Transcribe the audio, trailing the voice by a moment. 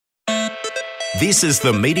This is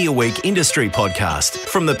the Media Week Industry Podcast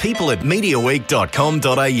from the people at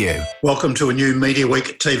MediaWeek.com.au. Welcome to a new Media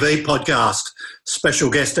Week TV podcast. Special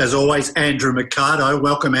guest, as always, Andrew Mercado.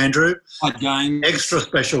 Welcome, Andrew. Hi, James. Extra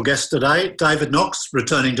special guest today, David Knox,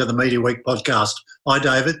 returning to the Media Week podcast. Hi,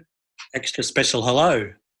 David. Extra special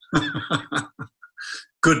hello.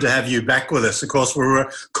 Good to have you back with us. Of course, we're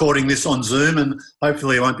recording this on Zoom and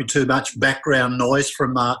hopefully it won't be too much background noise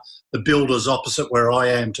from the builders opposite where I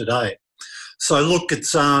am today. So, look,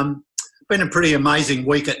 it's been a pretty amazing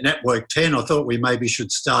week at Network 10. I thought we maybe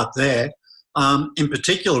should start there, in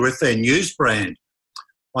particular with their news brand.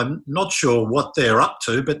 I'm not sure what they're up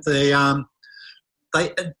to, but David,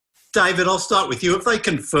 I'll start with you. If they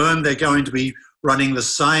confirm they're going to be running the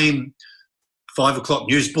same 5 o'clock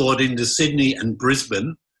news bulletin into Sydney and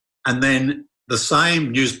Brisbane, and then the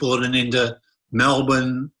same news bulletin into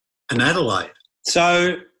Melbourne and Adelaide.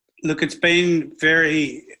 So, look, it's been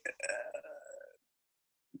very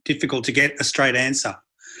difficult to get a straight answer.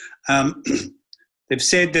 They've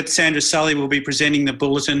said that Sandra Sully will be presenting the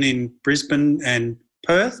bulletin in Brisbane and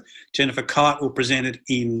Perth. Jennifer Kite will present it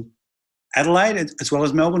in Adelaide as well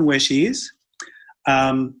as Melbourne, where she is.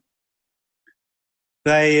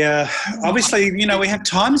 They obviously, we have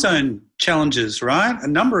time zone challenges, right? A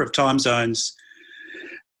number of time zones,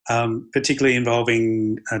 particularly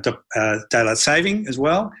involving daylight saving as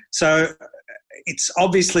well. So it's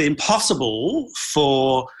obviously impossible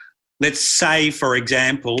for, let's say, for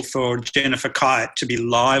example, for Jennifer Kite to be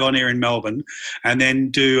live on air in Melbourne and then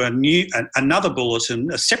do another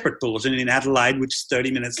bulletin, a separate bulletin in Adelaide, which is 30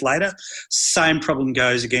 minutes later. Same problem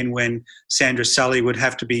goes again when Sandra Sully would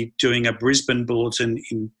have to be doing a Brisbane bulletin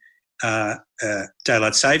in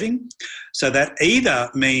daylight saving. So that either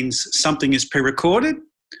means something is pre-recorded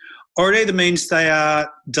or it either means they are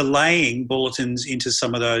delaying bulletins into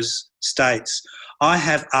some of those states. I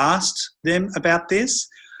have asked them about this.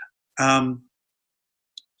 The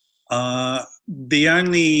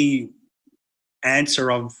only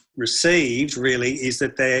answer I've received really is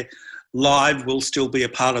that their live will still be a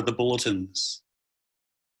part of the bulletins.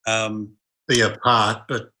 Be a part,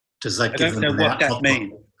 but does that give them? I don't know what that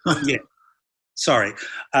means. Yeah, sorry.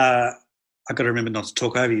 I've got to remember not to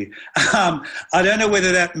talk over you. I don't know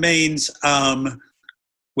whether that means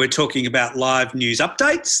we're talking about live news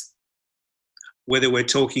updates, whether we're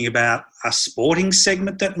talking about a sporting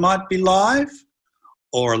segment that might be live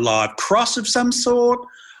or a live cross of some sort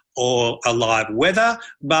or a live weather.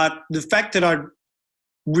 But the fact that I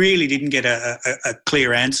really didn't get a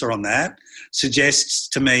clear answer on that suggests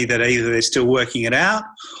to me that either they're still working it out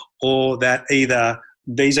or that either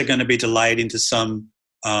these are going to be delayed into some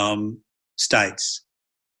states.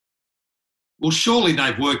 Well, surely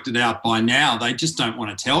they've worked it out by now. They just don't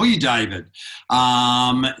want to tell you, David.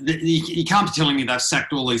 You can't be telling me they've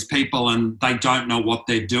sacked all these people and they don't know what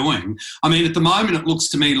they're doing. I mean, at the moment, it looks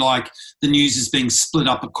to me like the news is being split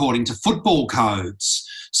up according to football codes.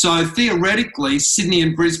 So theoretically, Sydney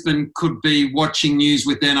and Brisbane could be watching news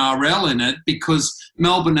with NRL in it because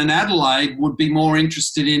Melbourne and Adelaide would be more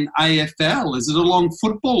interested in AFL. Is it along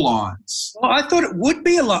football lines? Well, I thought it would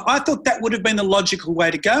be I thought that would have been the logical way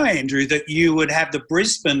to go, Andrew, that you would have the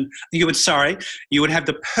you would have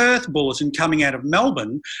the Perth bulletin coming out of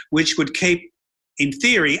Melbourne, which would keep, in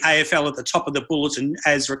theory, AFL at the top of the bulletin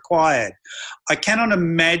as required. I cannot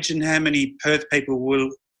imagine how many Perth people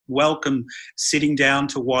will welcome sitting down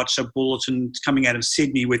to watch a bulletin coming out of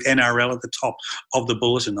Sydney with NRL at the top of the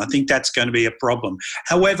bulletin. I think that's going to be a problem.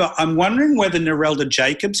 However, I'm wondering whether Narelda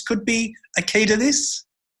Jacobs could be a key to this.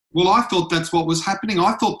 Well, I thought that's what was happening.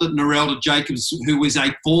 I thought that Narelda Jacobs, who is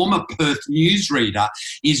a former Perth newsreader,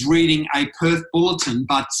 is reading a Perth bulletin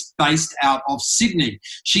but based out of Sydney.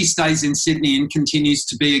 She stays in Sydney and continues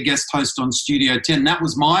to be a guest host on Studio 10. That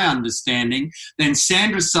was my understanding. Then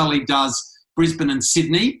Sandra Sully does Brisbane and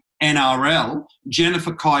Sydney, NRL.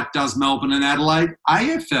 Jennifer Kite does Melbourne and Adelaide,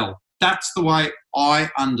 AFL. That's the way I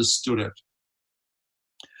understood it.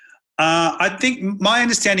 I think my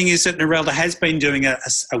understanding is that Narelda has been doing a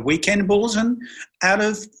weekend bulletin out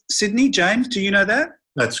of Sydney. James, do you know that?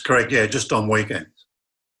 That's correct, yeah, just on weekends.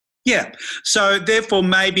 Yeah, so therefore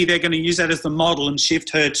maybe they're going to use that as the model and shift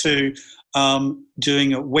her to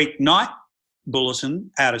doing a weeknight bulletin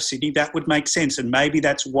out of Sydney. That would make sense, and maybe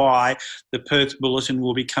that's why the Perth bulletin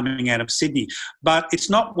will be coming out of Sydney. But it's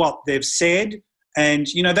not what they've said, and,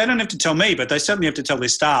 they don't have to tell me, but they certainly have to tell their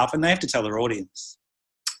staff and they have to tell their audience.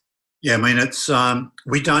 Yeah, I mean, it's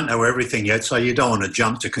we don't know everything yet, so you don't want to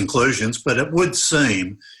jump to conclusions, but it would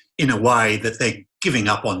seem, in a way, that they're giving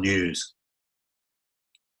up on news.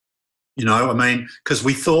 Because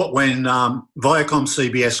we thought when Viacom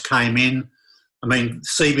CBS came in I mean,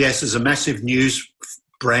 CBS is a massive news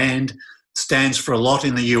brand, stands for a lot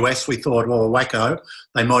in the US. We thought, well, wacko,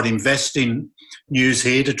 they might invest in news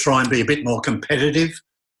here to try and be a bit more competitive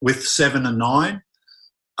with 7 and 9.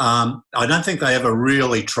 I don't think they ever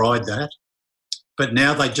really tried that. But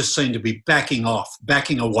now they just seem to be backing off,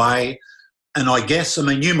 backing away. And I guess, I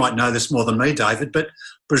mean, you might know this more than me, David, but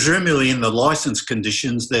presumably in the licence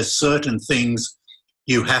conditions, there's certain things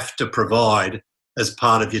you have to provide as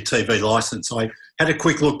part of your TV licence. I had a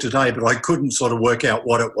quick look today, but I couldn't sort of work out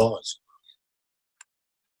what it was.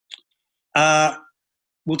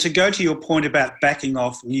 Well, to go to your point about backing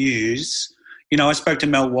off news, you know, I spoke to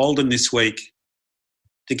Mel Walden this week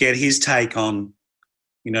to get his take on,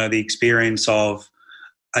 you know, the experience of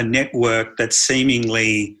a network that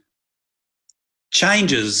seemingly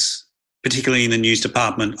changes, particularly in the news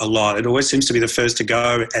department, a lot. It always seems to be the first to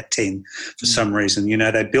go at 10 for some reason. You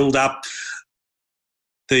know, they build up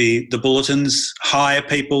the bulletins, hire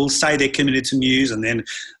people, say they're committed to news, and then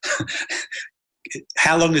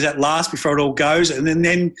how long does that last before it all goes? And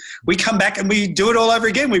then we come back and we do it all over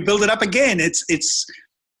again. We build it up again. It's.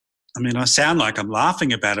 I mean, I sound like I'm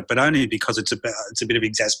laughing about it, but only because it's a bit of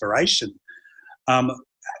exasperation.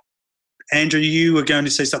 Andrew, you were going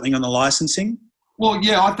to say something on the licensing? Well,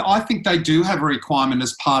 yeah, I think they do have a requirement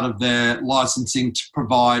as part of their licensing to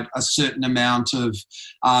provide a certain amount of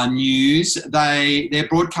news. Their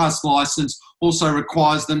broadcast license also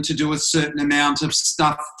requires them to do a certain amount of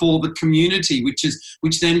stuff for the community,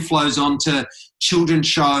 which then flows on to children's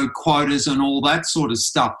show quotas and all that sort of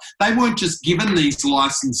stuff. They weren't just given these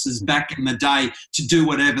licenses back in the day to do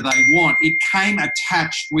whatever they want. It came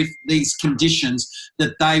attached with these conditions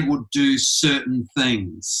that they would do certain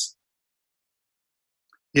things.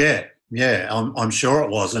 Yeah, I'm sure it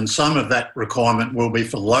was. And some of that requirement will be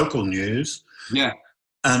for local news. Yeah.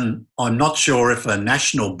 And I'm not sure if a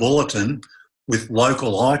national bulletin with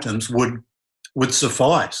local items would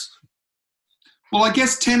suffice. Well, I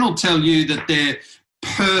guess 10 will tell you that their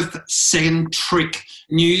Perth-centric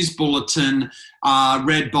news bulletin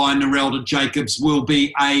read by Narelda Jacobs will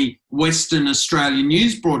be a Western Australian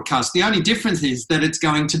news broadcast. The only difference is that it's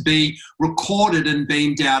going to be recorded and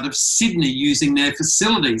beamed out of Sydney using their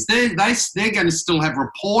facilities. They're going to still have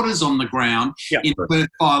reporters on the ground in Perth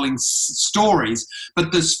filing stories,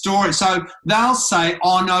 but the story, so they'll say,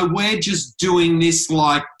 oh no, we're just doing this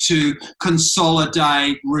like to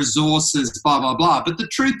consolidate resources, blah, blah, blah. But the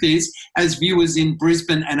truth is, as viewers in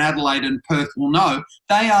Brisbane and Adelaide and Perth will know,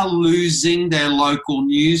 they are losing their local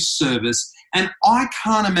news service. And I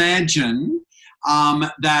can't imagine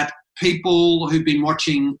that people who've been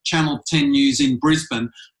watching Channel 10 News in Brisbane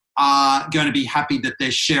are going to be happy that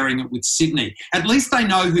they're sharing it with Sydney. At least they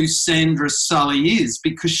know who Sandra Sully is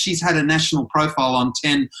because she's had a national profile on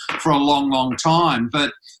 10 for a long, long time.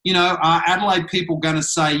 But, you know, are Adelaide people going to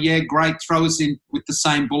say, yeah, great, throw us in with the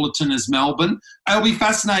same bulletin as Melbourne? It'll be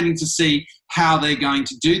fascinating to see how they're going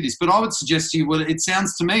to do this. But I would suggest to you, well, it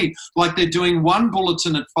sounds to me like they're doing one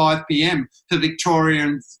bulletin at 5 p.m. for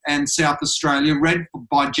Victoria and South Australia, read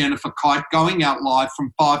by Jennifer Kite, going out live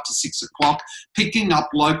from 5 to 6 o'clock, picking up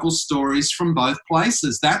local stories from both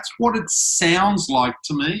places. That's what it sounds like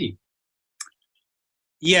to me.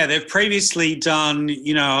 Yeah, they've previously done,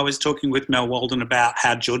 you know, I was talking with Mel Walden about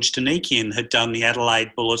how George Danikian had done the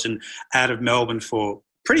Adelaide Bulletin out of Melbourne for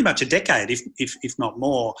pretty much a decade, if not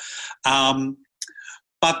more.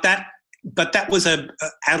 But that was a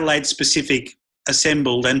Adelaide-specific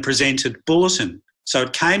assembled and presented bulletin. So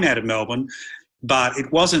it came out of Melbourne, but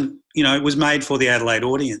it wasn't, you know, it was made for the Adelaide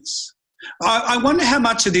audience. I wonder how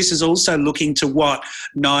much of this is also looking to what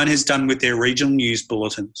Nine has done with their regional news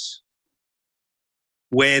bulletins,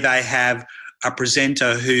 where they have a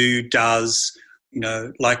presenter who does, you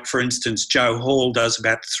know, like, for instance, Joe Hall does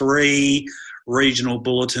about 3 regional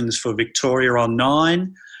bulletins for Victoria on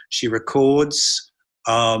 9. She records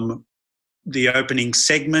the opening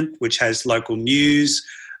segment, which has local news,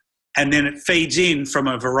 and then it feeds in from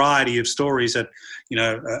a variety of stories that, you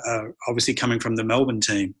know, are obviously coming from the Melbourne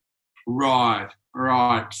team. Right.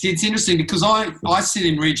 See, it's interesting because I sit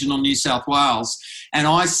in regional New South Wales and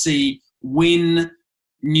I see WIN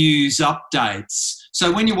news updates.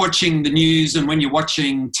 So when you're watching the news and when you're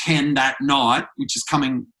watching 10 that night, which is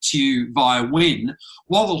coming to you via WIN,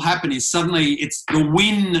 what will happen is suddenly it's the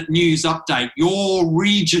WIN news update, your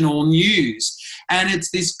regional news. And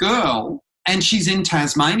it's this girl and she's in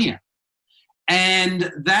Tasmania. And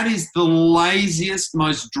that is the laziest,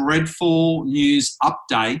 most dreadful news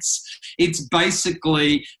updates. It's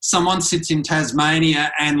basically someone sits in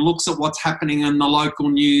Tasmania and looks at what's happening in the local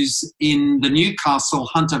news in the Newcastle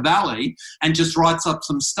Hunter Valley and just writes up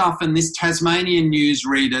some stuff. And this Tasmanian news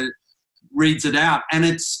reader reads it out, and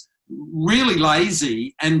it's really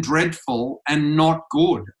lazy and dreadful and not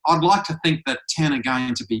good. I'd like to think that 10 are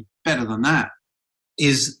going to be better than that.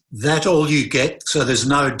 Is that all you get? So there's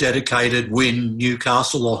no dedicated Win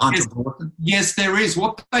Newcastle or Hunter Broughton? Yes, there is.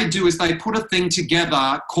 What they do is they put a thing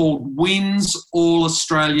together called Win's All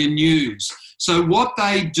Australia News. So what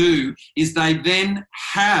they do is they then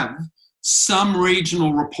have some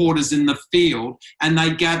regional reporters in the field, and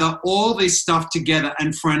they gather all this stuff together,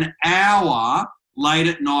 and for an hour late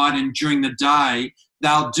at night and during the day,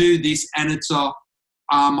 they'll do this, and it's a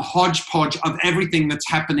hodgepodge of everything that's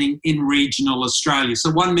happening in regional Australia.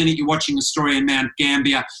 So 1 minute you're watching a story in Mount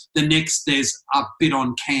Gambier, the next there's a bit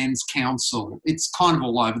on Cairns Council. It's kind of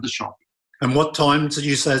all over the shop. And what time did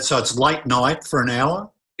you say? So it's late night for an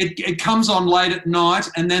hour? It comes on late at night,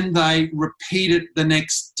 and then they repeat it the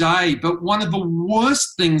next day. But one of the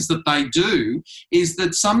worst things that they do is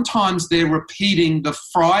that sometimes they're repeating the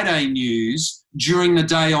Friday news during the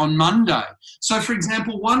day on Monday. So, for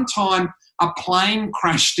example, one time a plane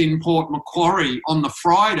crashed in Port Macquarie on the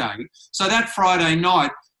Friday. So that Friday night,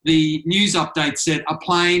 the news update said a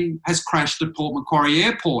plane has crashed at Port Macquarie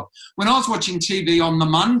Airport. When I was watching TV on the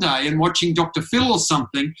Monday and watching Dr. Phil or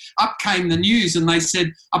something, up came the news and they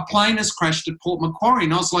said a plane has crashed at Port Macquarie.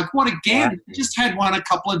 And I was like, what again? We just had one a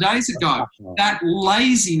couple of days ago. That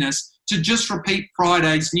laziness to just repeat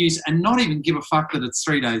Friday's news and not even give a fuck that it's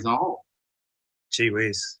 3 days old. Gee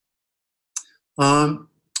whiz.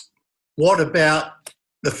 What about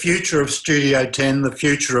the future of Studio 10, the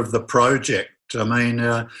future of the project? I mean,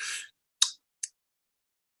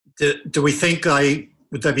 do we think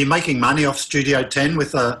would they be making money off Studio 10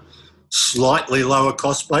 with a slightly lower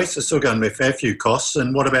cost base? There's still going to be a fair few costs.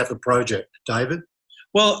 And what about the project, David?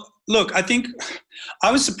 Well, look, I think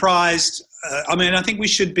I was surprised. I think we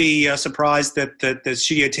should be surprised that the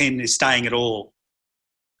Studio 10 is staying at all,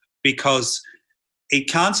 because it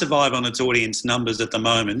can't survive on its audience numbers at the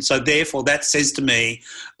moment. So therefore, that says to me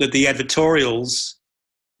that the advertorials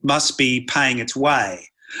must be paying its way.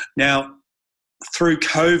 Now, through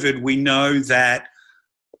COVID, we know that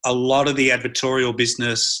a lot of the advertorial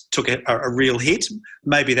business took a real hit.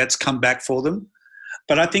 Maybe that's come back for them.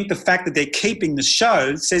 But I think the fact that they're keeping the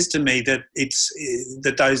show says to me that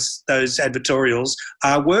that those advertorials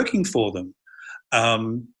are working for them.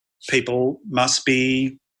 People must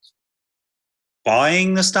be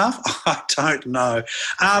buying the stuff. I don't know.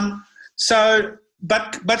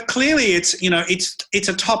 But clearly it's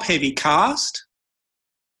a top heavy cast.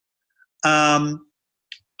 My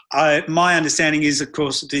understanding is, of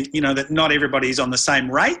course, that not everybody's on the same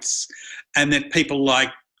rates, and that people like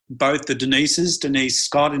both the Denises, Denise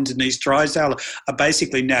Scott and Denise Drysdale, are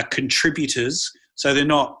basically now contributors. So they're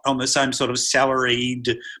not on the same sort of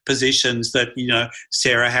salaried positions that,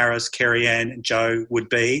 Sarah Harris, Kerry Ann and Joe would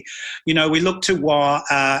be. We look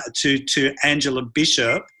to Angela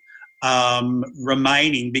Bishop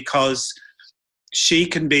remaining, because she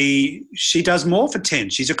does more for 10.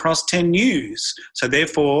 She's across 10 News. So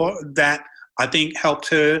therefore that, I think, helped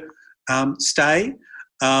her stay.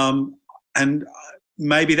 And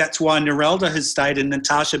maybe that's why Narelda has stayed and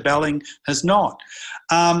Natasha Belling has not.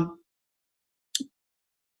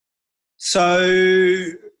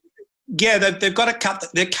 They've got to cut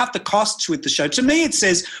the costs with the show. To me, it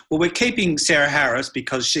says, well, we're keeping Sarah Harris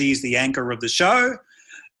because she's the anchor of the show,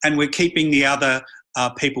 and we're keeping the other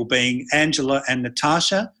people being Angela and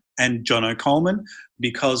Natasha and Jono Coleman,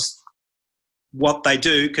 because what they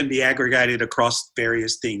do can be aggregated across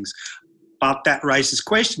various things. But that raises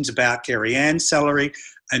questions about Kerry Ann's salary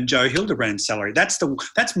and Joe Hildebrand's salary. That's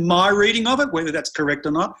my reading of it. Whether that's correct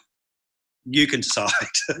or not, you can decide.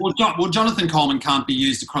 Well, Jonathan Coleman can't be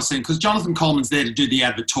used across there, because Jonathan Coleman's there to do the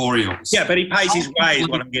advertorials. Yeah, but he pays his way is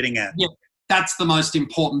what I'm getting at. Yeah, that's the most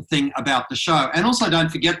important thing about the show. And also don't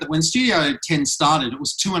forget that when Studio 10 started, it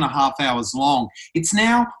was 2.5 hours long. It's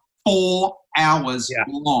now 4 hours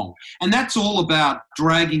long. And that's all about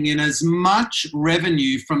dragging in as much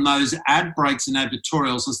revenue from those ad breaks and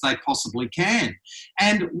advertorials as they possibly can.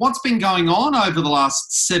 And what's been going on over the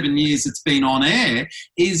last 7 years it's been on air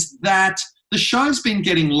is that the show's been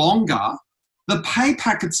getting longer. The pay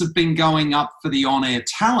packets have been going up for the on-air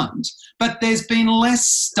talent, but there's been less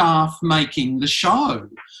staff making the show.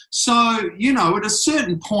 So, at a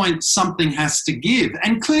certain point, something has to give.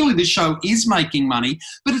 And clearly the show is making money,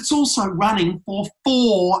 but it's also running for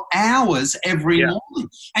 4 hours every morning.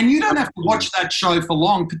 And you don't have to watch that show for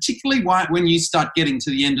long, particularly when you start getting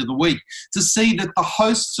to the end of the week, to see that the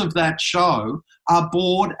hosts of that show are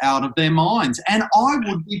bored out of their minds. And I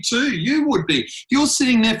would be too. You would be. If you're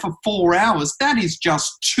sitting there for 4 hours, that is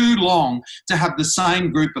just too long to have the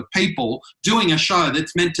same group of people doing a show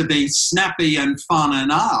that's meant to be snappy and fun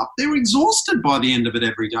and up. They're exhausted by the end of it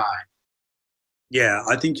every day. Yeah,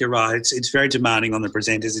 I think you're right. It's very demanding on the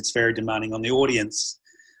presenters. It's very demanding on the audience.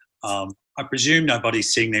 I presume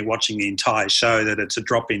nobody's sitting there watching the entire show, that it's a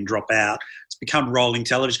drop in, drop out. It's become rolling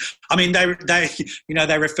television. I mean, they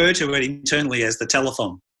refer to it internally as the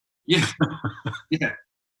telethon. Yeah. Yeah.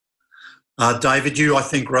 David, you, I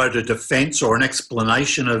think, wrote a defence or an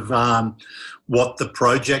explanation of what the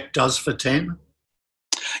project does for 10.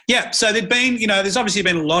 Yeah, so there's obviously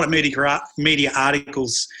been a lot of media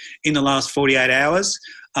articles in the last 48 hours,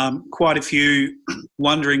 quite a few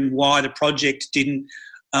wondering why the project didn't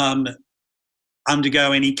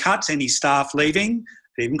undergo any cuts, any staff leaving.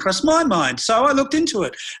 It even crossed my mind. So I looked into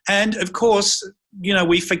it. And, of course,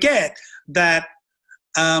 we forget that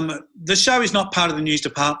the show is not part of the news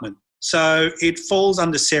department. So it falls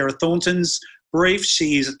under Sarah Thornton's brief.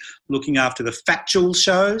 She is looking after the factual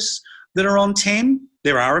shows that are on 10.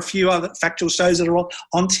 There are a few other factual shows that are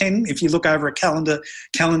on 10 if you look over a calendar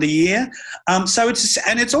year.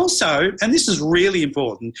 It's also, and this is really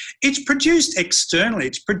important, it's produced externally.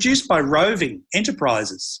 It's produced by Roving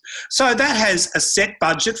Enterprises. So that has a set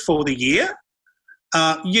budget for the year.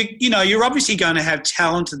 You're obviously going to have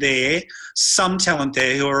talent there, some talent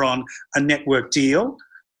there who are on a network deal,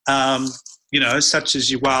 such as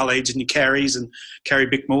your Waleeds and your Carries and Carrie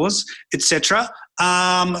Bickmores, etc.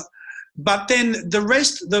 But then the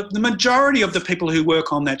rest, the majority of the people who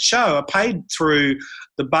work on that show are paid through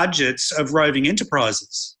the budgets of Roving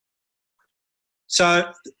Enterprises.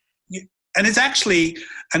 So, and it's actually,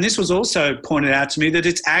 and this was also pointed out to me, that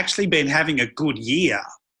it's actually been having a good year.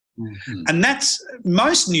 Mm-hmm. And that's,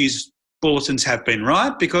 most news bulletins have been,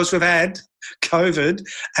 right? Because we've had COVID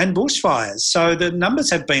and bushfires. So the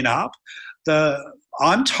numbers have been up.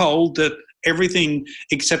 I'm told that everything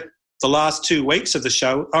except the last 2 weeks of the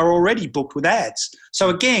show are already booked with ads. So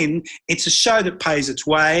again, it's a show that pays its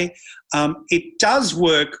way. It does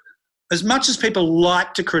work, as much as people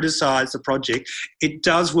like to criticise the project, it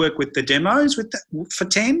does work with the demos for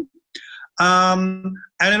 10. And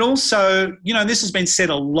it also, this has been said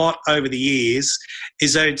a lot over the years,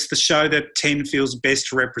 is that it's the show that 10 feels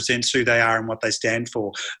best represents who they are and what they stand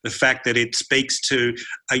for. The fact that it speaks to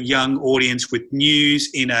a young audience with news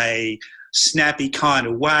in a snappy kind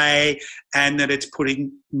of way, and that it's putting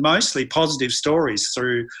mostly positive stories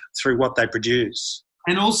through what they produce.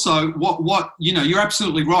 And also, you're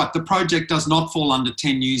absolutely right. The project does not fall under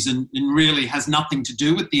 10 News and really has nothing to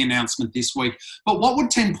do with the announcement this week. But what would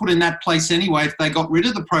 10 put in that place anyway if they got rid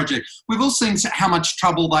of the project? We've all seen how much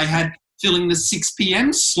trouble they had filling the 6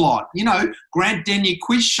 p.m. slot. Grant Denyer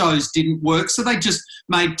quiz shows didn't work, so they just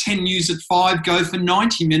made 10 News at 5 go for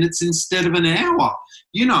 90 minutes instead of an hour.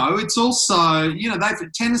 It's also,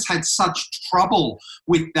 10 has had such trouble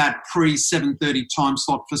with that pre-7:30 time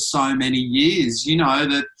slot for so many years,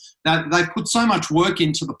 that they've put so much work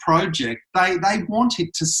into the project. They want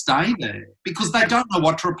it to stay there because they don't know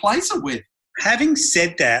what to replace it with. Having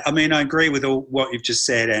said that, I mean, I agree with all what you've just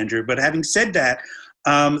said, Andrew, but having said that,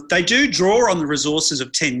 they do draw on the resources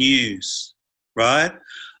of 10 News, right?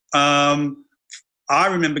 I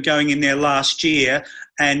remember going in there last year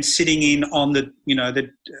and sitting in on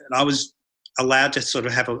I was allowed to sort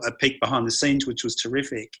of have a peek behind the scenes, which was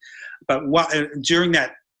terrific. But during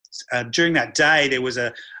that day, there was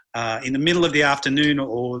in the middle of the afternoon,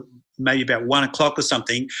 or maybe about 1 o'clock or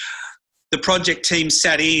something, the project team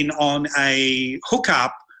sat in on a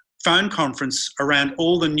hookup phone conference around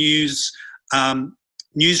all the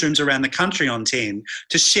newsrooms around the country on 10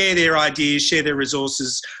 to share their ideas, share their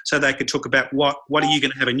resources, so they could talk about what are you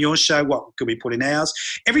going to have in your show, what could we put in ours.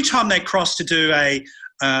 Every time they cross to do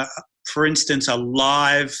for instance, a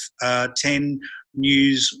live 10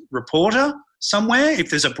 News reporter somewhere, if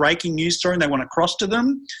there's a breaking news story and they want to cross to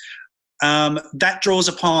them, that draws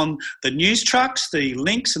upon the news trucks, the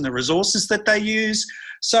links and the resources that they use.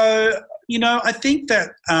 So, I think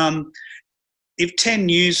that if 10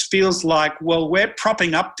 News feels like, well, we're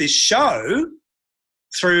propping up this show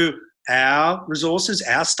through our resources,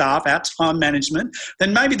 our staff, our time management,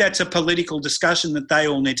 then maybe that's a political discussion that they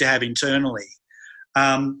all need to have internally.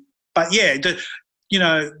 But yeah,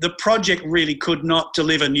 the project really could not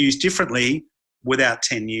deliver news differently without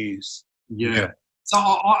 10 News. Yeah. So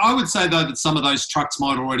I would say, though, that some of those trucks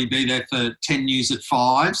might already be there for 10 News at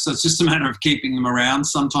 5. So it's just a matter of keeping them around,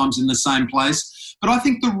 sometimes in the same place. But I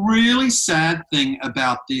think the really sad thing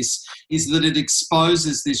about this is that it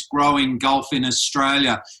exposes this growing gulf in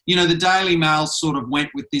Australia. You know, the Daily Mail sort of went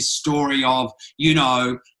with this story of, you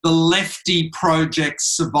know, the lefty project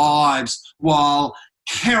survives while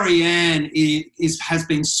Kerry Ann has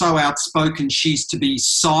been so outspoken she's to be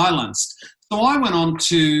silenced. So I went on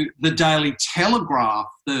to the Daily Telegraph,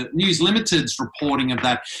 the News Limited's reporting of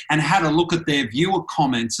that, and had a look at their viewer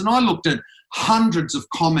comments. And I looked at hundreds of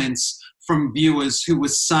comments from viewers who were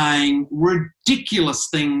saying ridiculous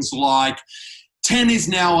things like, 10 is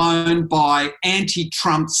now owned by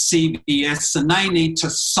anti-Trump CBS and they need to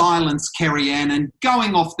silence Kerry Ann, and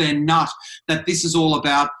going off their nut that this is all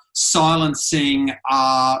about silencing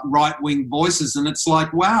right-wing voices. And it's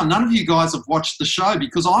like, wow, none of you guys have watched the show,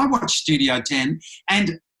 because I watched Studio 10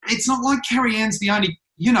 and it's not like Kerry Ann's the only,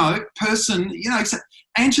 you know, person, you know, except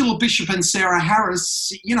Angela Bishop and Sarah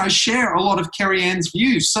Harris, you know, share a lot of Kerry Ann's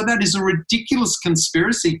views. So that is a ridiculous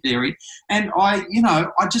conspiracy theory. And I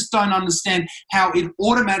just don't understand how it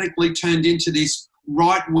automatically turned into this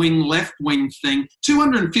right-wing, left-wing thing.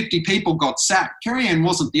 250 people got sacked. Kerry Ann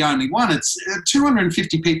wasn't the only one. It's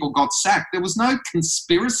 250 people got sacked. There was no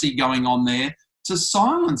conspiracy going on there to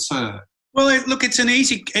silence her. Well, look, it's an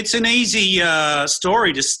easy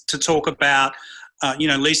story to talk about.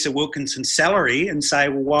 Lisa Wilkinson's salary and say,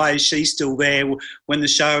 well, why is she still there when the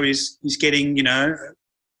show is getting, you know,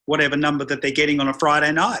 whatever number that they're getting on a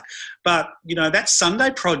Friday night? But, you know, that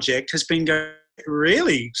Sunday project has been going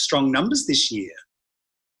really strong numbers this year.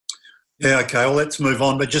 Yeah, okay, well, let's move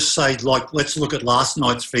on. But just say, like, let's look at last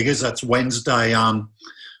night's figures. That's Wednesday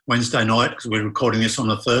night, because we're recording this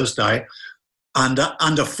on a Thursday.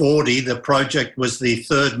 Under 40, the project was the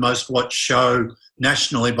third most watched show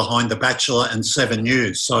nationally behind The Bachelor and 7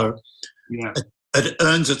 News. So yeah, it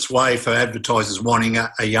earns its way for advertisers wanting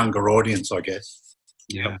a younger audience, I guess.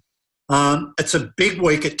 Yeah. It's a big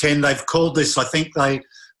week at 10. They've called this, I think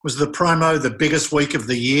was the promo the biggest week of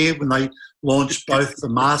the year when they launched both The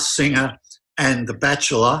Masked Singer and The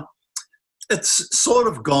Bachelor. It's sort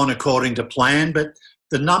of gone according to plan, but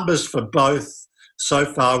the numbers for both so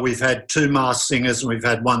far, we've had 2 Masked Singers and we've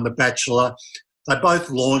had 1 The Bachelor. They both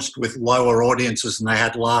launched with lower audiences than they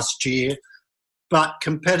had last year, but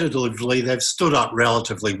competitively they've stood up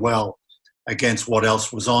relatively well against what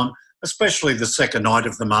else was on, especially the second night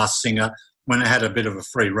of The Masked Singer when it had a bit of a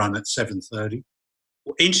free run at 7:30.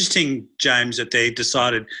 Interesting, James, that they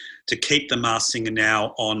decided to keep The Masked Singer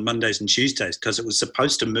now on Mondays and Tuesdays, because it was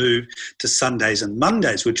supposed to move to Sundays and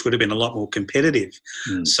Mondays, which would have been a lot more competitive.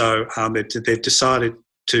 So they've decided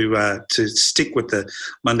to stick with the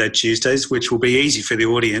Monday, Tuesdays, which will be easy for the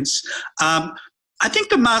audience. I think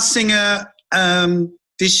The Masked Singer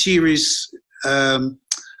this year is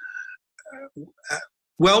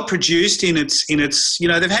well produced in its. You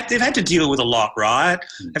know, they've had to deal with a lot, right?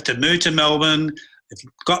 They have to move to Melbourne.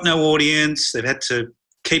 They've got no audience. They've had to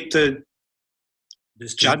keep the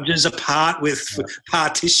judges apart with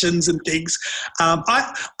partitions and things.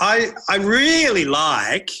 I really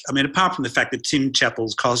like, I mean, apart from the fact that Tim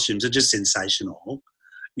Chappell's costumes are just sensational.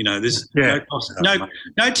 You know, there's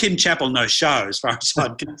no Tim Chappell, no show as far as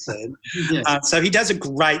I'm concerned. Yeah. So he does a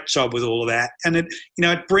great job with all of that. And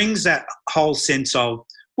it brings that whole sense of,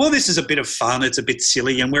 well, this is a bit of fun, it's a bit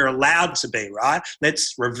silly, and we're allowed to be, right?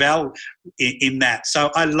 Let's revel in that. So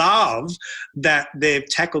I love that they've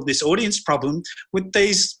tackled this audience problem with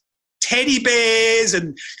these teddy bears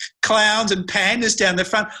and clowns and pandas down the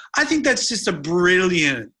front. I think that's just a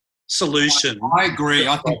brilliant solution. I agree.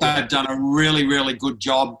 I think they've done a really, really good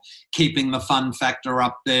job keeping the fun factor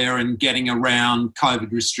up there and getting around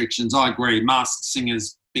COVID restrictions. I agree. Masked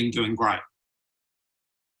Singer's been doing great.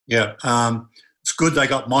 Yeah. It's good they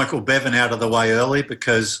got Michael Bevan out of the way early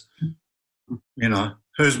because, you know,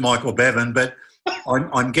 who's Michael Bevan? But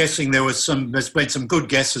I'm guessing there's been some good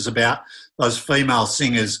guesses about those female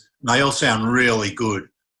singers, and they all sound really good.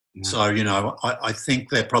 Yeah. So, you know, I think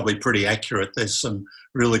they're probably pretty accurate. There's some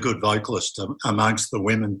really good vocalists amongst the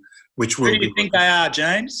women, which will be. Who do you think they are,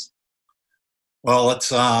 James? Well, it's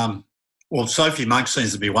Sophie Monk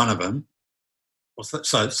seems to be one of them.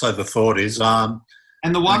 So the thought is.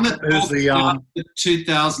 And the one that the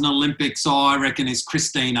 2000 Olympics, I reckon, is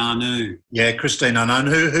Christine Anu. Yeah, Christine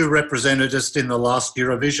Anu, who represented us in the last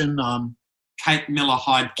Eurovision. Kate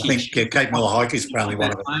Miller-Heidke. I think Kate Miller-Heidke is probably one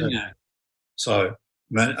of them. Yeah. So,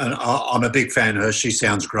 and I'm a big fan of her. She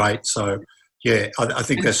sounds great. So, yeah, I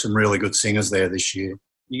think there's some really good singers there this year.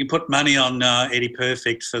 You can put money on Eddie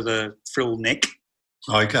Perfect for the frill neck.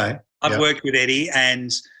 Okay. I've worked with Eddie and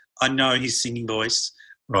I know his singing voice.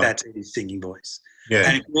 Right. That's Eddie's singing voice. Yeah.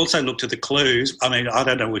 And if you also looked at the clues, I mean, I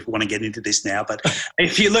don't know if we want to get into this now, but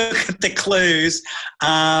if you look at the clues,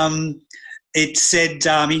 it said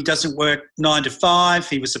he doesn't work 9 to 5.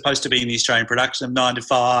 He was supposed to be in the Australian production of 9 to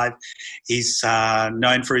 5. He's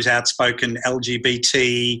known for his outspoken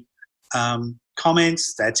LGBT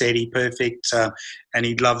comments. That's Eddie Perfect. And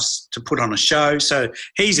he loves to put on a show. So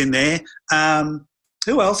he's in there.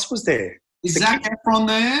 Who else was there? Is Zac Efron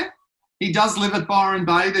there? He does live at Byron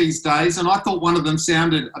Bay these days, and I thought one of them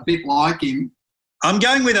sounded a bit like him. I'm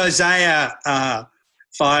going with Isaiah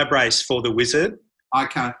Firebrace for the Wizard.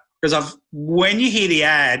 Okay. Because when you hear the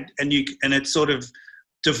ad and it's sort of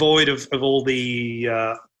devoid of all the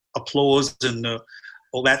applause and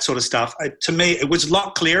all that sort of stuff, to me it was a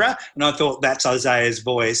lot clearer, and I thought that's Isaiah's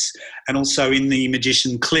voice. And also in the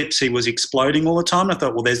Magician clips, he was exploding all the time. I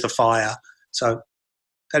thought, well, there's the fire. So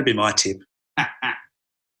that'd be my tip.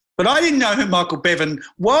 But I didn't know who Michael Bevan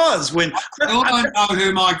was when... I don't know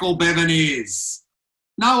who Michael Bevan is.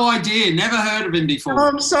 No idea. Never heard of him before. Oh,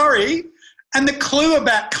 I'm sorry. And the clue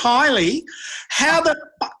about Kylie, how the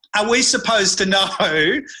fuck are we supposed to know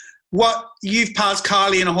what you've passed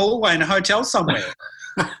Kylie in a hallway in a hotel somewhere?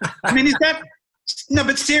 I mean, is that... No,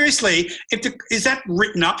 but seriously, is that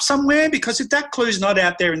written up somewhere? Because if that clue's not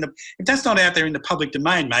out there if that's not out there in the public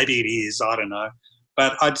domain, maybe it is. I don't know.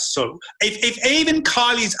 But I'd sort of, if even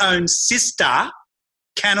Kylie's own sister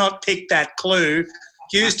cannot pick that clue,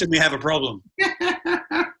 Houston, we have a problem.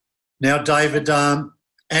 Now, David,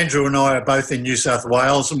 Andrew and I are both in New South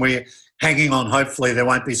Wales, and we're hanging on. Hopefully there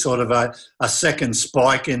won't be sort of a second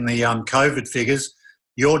spike in the COVID figures.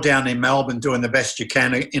 You're down in Melbourne doing the best you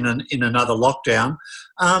can in another lockdown.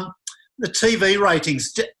 The TV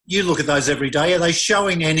ratings, you look at those every day. Are they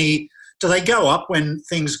showing any – do they go up when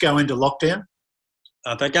things go into lockdown?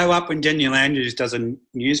 They go up when Daniel Andrews does a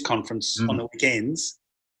news conference on the weekends.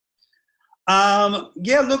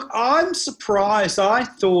 Yeah, look, I'm surprised. I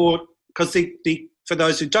thought, because for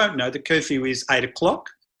those who don't know, the curfew is 8 o'clock,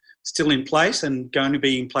 still in place and going to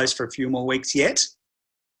be in place for a few more weeks yet.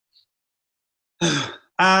 So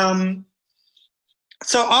I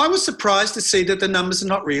was surprised to see that the numbers are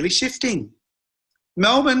not really shifting.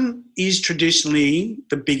 Melbourne is traditionally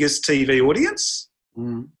the biggest TV audience.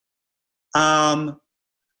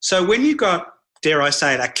 So when you've got, dare I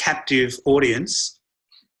say it, a captive audience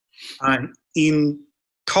in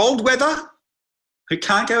cold weather who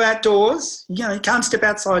can't go outdoors, you can't step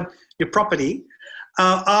outside your property,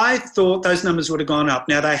 I thought those numbers would have gone up.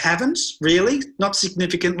 Now, they haven't really, not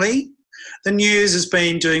significantly. The news has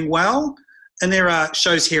been doing well, and there are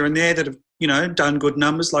shows here and there that have, done good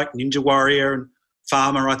numbers, like Ninja Warrior and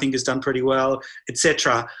Farmer, I think, has done pretty well,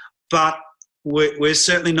 etc. But we're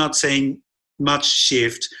certainly not seeing much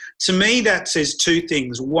shift. To me, that says two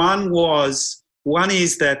things. One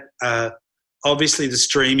is that obviously the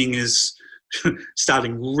streaming is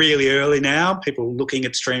starting really early now. People are looking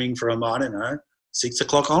at streaming from, 6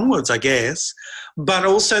 o'clock onwards, I guess. But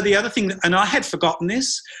also the other thing, and I had forgotten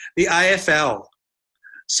this, the AFL.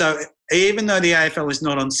 So even though the AFL is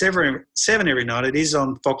not on 7 every night, it is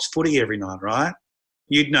on Fox Footy every night, right?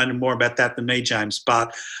 You'd know more about that than me, James.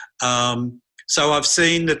 But so I've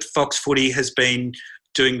seen that Fox Footy has been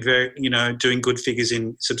doing doing good figures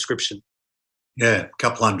in subscription. Yeah, a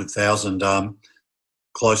couple 100,000,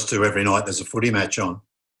 close to every night there's a footy match on.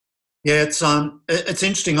 Yeah, it's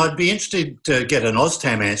interesting. I'd be interested to get an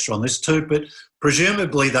OzTam answer on this too, but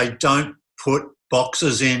presumably they don't put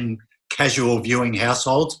boxes in casual viewing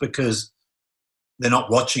households because they're not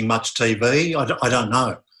watching much TV. I don't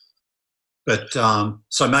know. But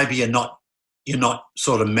so maybe you're not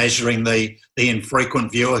sort of measuring the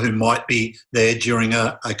infrequent viewer who might be there during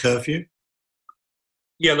a curfew?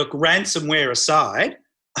 Yeah, look, ransomware aside,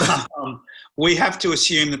 we have to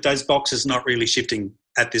assume that those boxes are not really shifting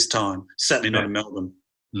at this time, certainly not in Melbourne,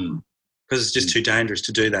 because it's just too dangerous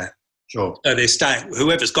to do that. Sure. So they're staying,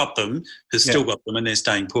 whoever's got them has still got them and they're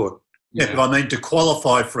staying put. Yeah, but I mean, to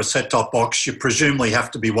qualify for a set-top box, you presumably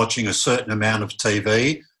have to be watching a certain amount of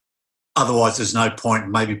TV. Otherwise, there's no point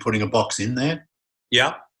in maybe putting a box in there.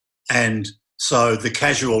 Yeah. And so the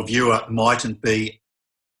casual viewer mightn't be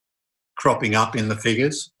cropping up in the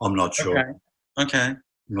figures. I'm not sure. Okay.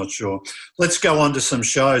 I'm not sure. Let's go on to some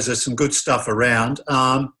shows. There's some good stuff around.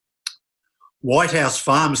 White House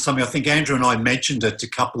Farm is something I think Andrew and I mentioned it a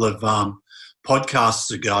couple of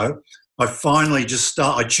podcasts ago. I finally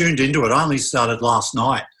I tuned into it. I only started last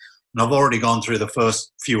night and I've already gone through the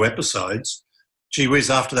first few episodes. Gee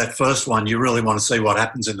whiz, after that first one, you really want to see what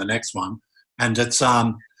happens in the next one. And it's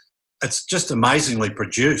just amazingly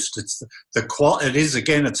produced. It's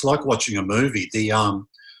like watching a movie.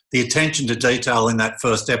 The attention to detail in that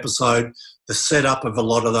first episode, the setup of a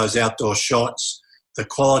lot of those outdoor shots, the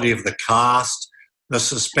quality of the cast, the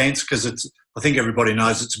suspense, because I think everybody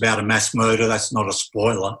knows it's about a mass murder. That's not a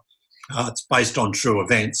spoiler. It's based on true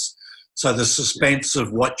events. So the suspense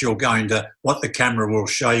of what the camera will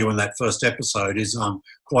show you in that first episode is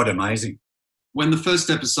quite amazing. When the first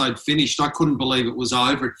episode finished, I couldn't believe it was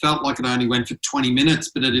over. It felt like it only went for 20 minutes,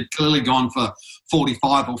 but it had clearly gone for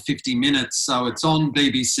 45 or 50 minutes. So it's on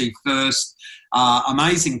BBC First.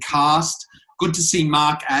 Amazing cast. Good to see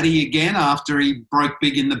Mark Addy again after he broke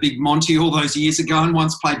big in The Big Monty all those years ago and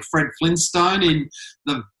once played Fred Flintstone in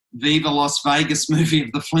the Viva Las Vegas movie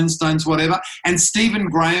of the Flintstones, whatever. And Stephen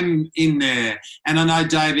Graham in there. And I know,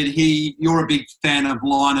 David, you're a big fan of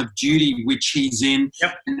Line of Duty, which he's in.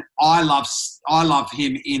 Yep. And I love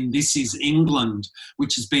him in This Is England,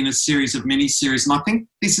 which has been a series of mini-series. And I think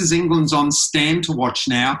This Is England's on Stan to watch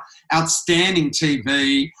now. Outstanding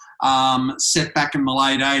TV, set back in the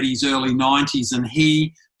late 80s, early 90s. And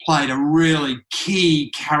he played a really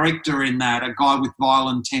key character in that, a guy with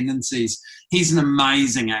violent tendencies. He's an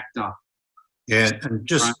amazing actor. Yeah, and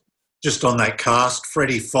just on that cast,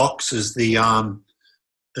 Freddie Fox is the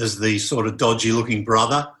sort of dodgy-looking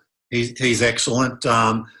brother. He's excellent.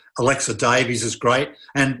 Alexa Davies is great,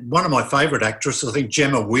 and one of my favourite actresses, I think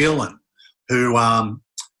Gemma Whelan, who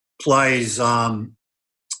plays the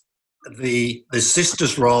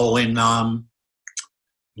sister's role in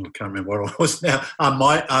I can't remember what it was now.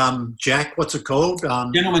 Jack, what's it called?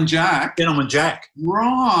 Gentleman Jack. Gentleman Jack.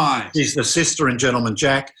 Right. She's the sister in Gentleman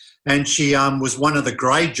Jack, and she was one of the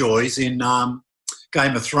Greyjoys in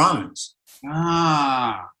Game of Thrones.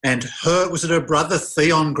 Ah. And was it her brother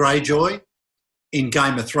Theon Greyjoy in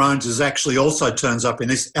Game of Thrones is actually also turns up in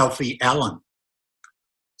this, Alfie Allen.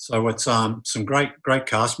 So it's some great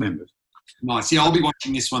cast members. Nice. Yeah, I'll be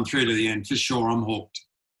watching this one through to the end for sure. I'm hooked.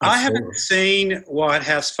 I haven't seen White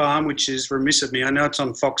House Farm, which is remiss of me. I know it's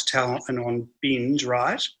on Foxtel and on Binge,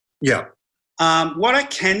 right? Yeah. What I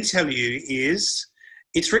can tell you is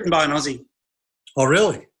it's written by an Aussie. Oh,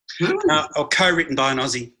 really? Or co-written by an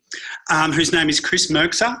Aussie, whose name is Chris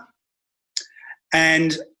Merkser.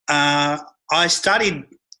 And I studied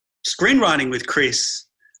screenwriting with Chris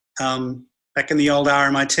back in the old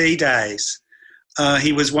RMIT days.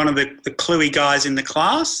 He was one of the cluey guys in the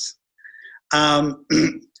class.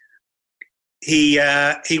 He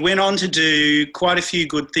went on to do quite a few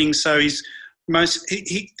good things. So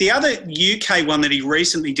the other UK one that he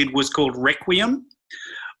recently did was called Requiem,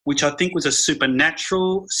 which I think was a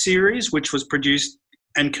supernatural series, which was produced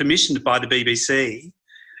and commissioned by the BBC,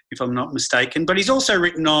 if I'm not mistaken. But he's also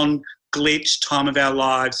written on Glitch, Time of Our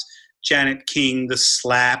Lives, Janet King, The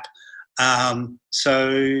Slap.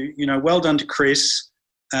 So, well done to Chris.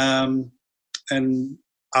 And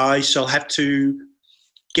I shall have to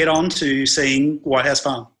get on to seeing White House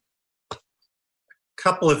Farm.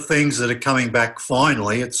 Couple of things that are coming back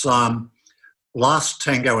finally. It's Last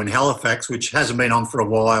Tango in Halifax, which hasn't been on for a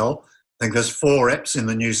while. I think there's 4 eps in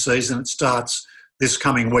the new season. It starts this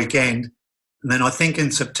coming weekend. And then I think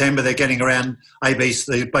in September they're getting around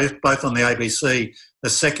ABC, both on the ABC, the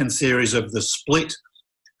second series of The Split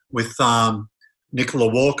with Nicola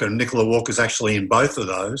Walker. Nicola Walker's actually in both of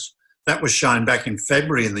those. That was shown back in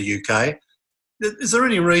February in the UK. Is there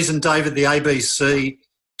any reason, David, the ABC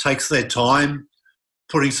takes their time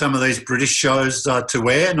putting some of these British shows to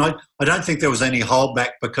air? And I don't think there was any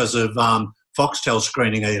holdback because of Foxtel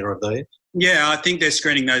screening either of these. Yeah, I think they're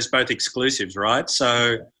screening those both exclusives, right?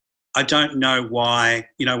 So I don't know why,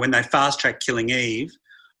 when they fast-track Killing Eve,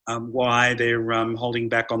 why they're holding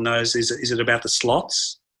back on those. Is it about the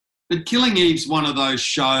slots? But Killing Eve's one of those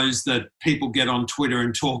shows that people get on Twitter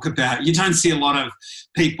and talk about. You don't see a lot of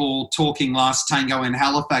people talking Last Tango in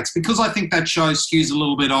Halifax because I think that show skews a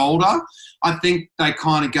little bit older. I think they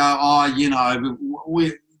kind of go,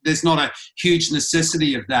 there's not a huge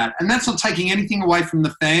necessity of that. And that's not taking anything away from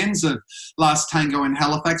the fans of Last Tango in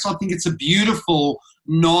Halifax. I think it's a beautiful,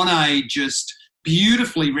 non-ageist,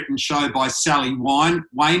 beautifully written show by Sally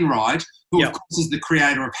Wainwright, who, of course, is the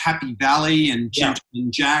creator of Happy Valley and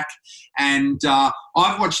Gentleman Jack. And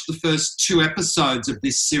I've watched the first 2 episodes of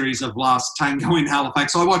this series of Last Tango in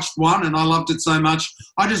Halifax. I watched one and I loved it so much,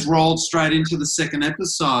 I just rolled straight into the second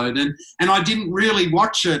episode. And I didn't really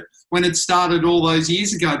watch it when it started all those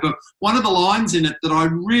years ago. But one of the lines in it that I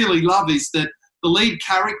really love is that the lead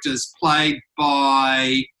character's played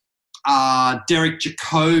by Derek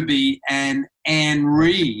Jacobi and Anne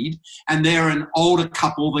Reid, and they're an older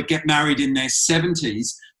couple that get married in their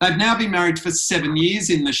 70s. They've now been married for 7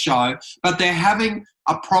 years in the show, but they're having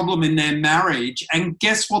a problem in their marriage. And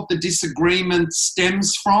guess what the disagreement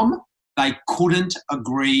stems from? They couldn't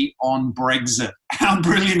agree on Brexit. How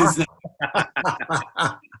brilliant is that?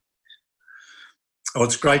 Oh,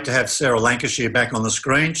 it's great to have Sarah Lancashire back on the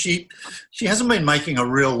screen. She hasn't been making a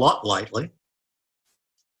real lot lately.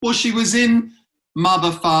 Well, she was in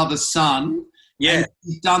Mother, Father, Son. Yeah. And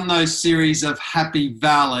she's done those series of Happy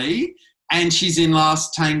Valley, and she's in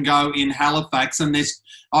Last Tango in Halifax. And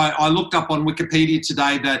I looked up on Wikipedia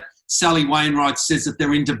today that Sally Wainwright says that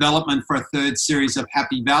they're in development for a third series of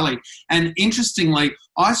Happy Valley. And interestingly,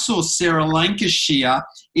 I saw Sarah Lancashire.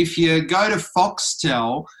 If you go to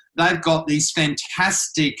Foxtel, they've got these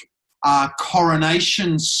fantastic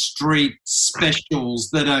Coronation Street specials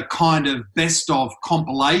that are kind of best of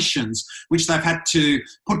compilations, which they've had to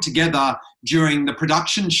put together during the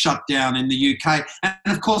production shutdown in the UK. And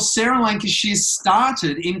of course, Sarah Lancashire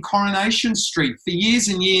started in Coronation Street. For years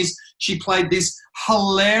and years, she played this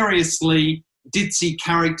hilariously ditzy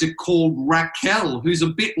character called Raquel, who's a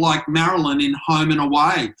bit like Marilyn in Home and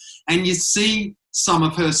Away. And you see some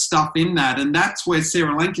of her stuff in that, and that's where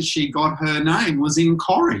Sarah Lancashire got her name, was in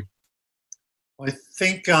Corrie. I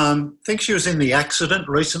think she was in The Accident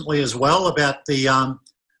recently as well, about the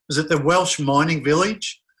was it the Welsh mining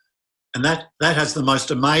village? And that has the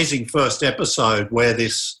most amazing first episode where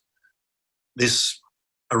this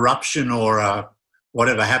eruption or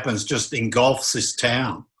whatever happens just engulfs this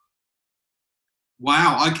town.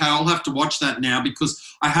 Wow, okay, I'll have to watch that now because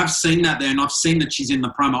I have seen that there and I've seen that she's in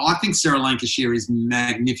the promo. I think Sarah Lancashire is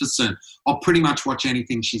magnificent. I'll pretty much watch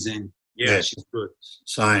anything she's in. Yeah, she's good.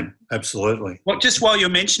 Same, absolutely. Well, just while you're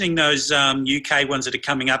mentioning those UK ones that are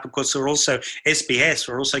coming up, of course, they're also SBS.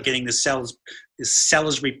 We're also getting the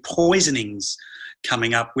Salisbury Poisonings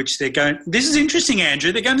coming up, which they're going. This is interesting,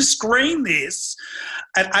 Andrew. They're going to screen this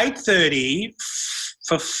at 8:30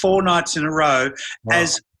 for 4 nights in a row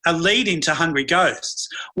as a lead into Hungry Ghosts.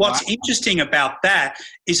 What's interesting about that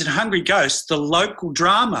is that Hungry Ghosts, the local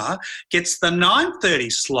drama, gets the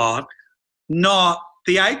 9:30 slot, not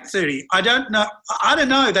the 8:30. I don't know.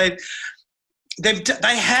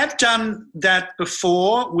 They have done that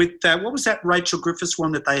before with what was that Rachel Griffiths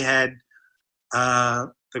one that they had,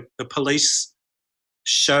 the police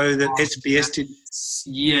show that SBS did.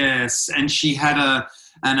 Yes, and she had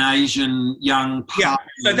an Asian young yeah.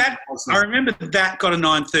 So that I remember that got a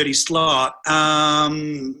 9:30 slot.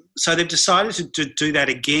 So they've decided to do that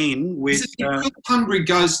again with. Hungry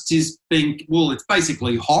Ghosts is it's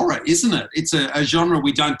basically horror, isn't it? It's a genre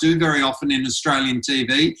we don't do very often in Australian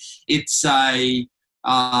TV. It's a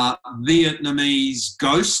Vietnamese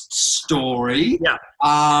ghost story. Yeah.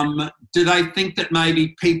 Do they think that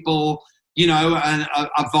maybe people,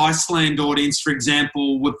 a Viceland audience, for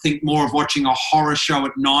example, would think more of watching a horror show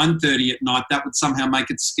at 9:30 at night? That would somehow make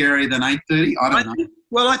it scarier than 8:30? I don't know.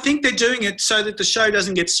 Well, I think they're doing it so that the show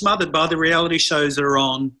doesn't get smothered by the reality shows that are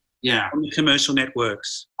on the commercial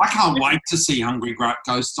networks. I can't wait to see Hungry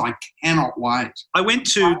Ghosts. I cannot wait. I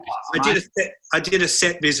did a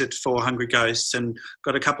set visit for Hungry Ghosts and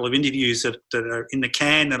got a couple of interviews that are in the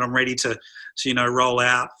can that I'm ready to roll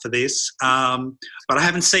out for this. But I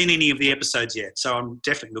haven't seen any of the episodes yet, so I'm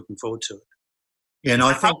definitely looking forward to it. Yeah, and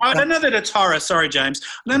I think I don't know that it's horror. Sorry, James.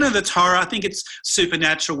 I don't know that it's horror. I think it's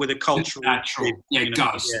supernatural with a cultural. Natural,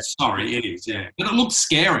 ghosts. Yeah. Sorry, it is. Yeah, but it looks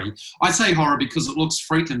scary. I say horror because it looks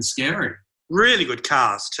freaking scary. Really good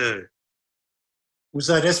cast too. Was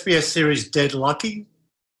that SBS series Dead Lucky?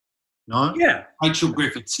 No. Yeah. Rachel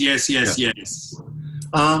Griffiths. Yes.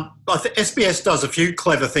 I think SBS does a few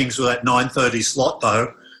clever things with that 9:30 slot,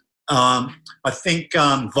 though. I think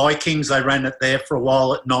Vikings, they ran it there for a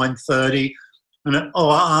while at 9:30. And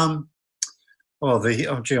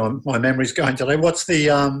my memory's going today. What's the?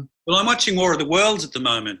 Well, I'm watching War of the Worlds at the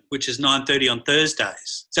moment, which is 9:30 on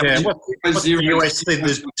Thursdays. What's the US thing?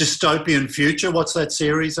 The dystopian future. What's that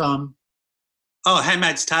series?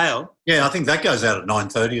 Handmaid's Tale. Yeah, I think that goes out at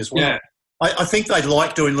 9:30 as well. Yeah. I think they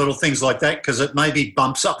like doing little things like that because it maybe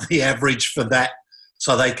bumps up the average for that,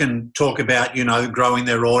 so they can talk about growing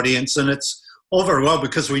their audience, and it's all very well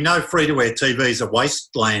because we know free-to-air TV is a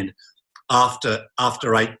wasteland after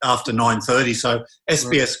 9:30. So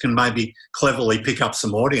SBS can maybe cleverly pick up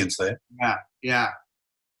some audience there. Yeah.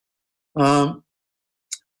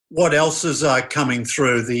 What else is coming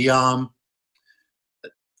through?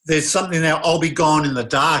 There's something now. I'll Be Gone in the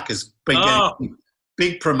Dark has been getting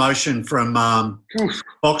big promotion from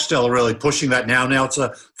Foxtel. Are really pushing that now. Now it's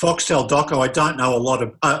a Foxtel doco. I don't know a lot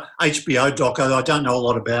of HBO doco. I don't know a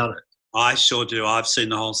lot about it. I sure do. I've seen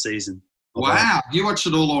the whole season. Wow, you watched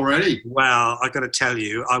it all already? Wow, I got to tell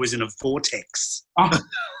you, I was in a vortex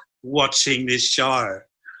watching this show.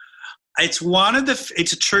 It's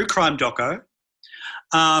a true crime doco.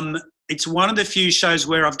 It's one of the few shows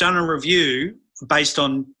where I've done a review based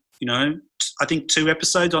on I think 2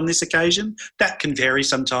 episodes on this occasion. That can vary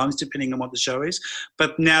sometimes depending on what the show is.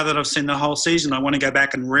 But now that I've seen the whole season, I want to go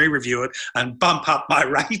back and re-review it and bump up my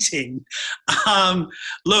rating.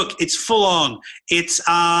 Look, it's full on. It's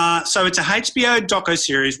so it's a HBO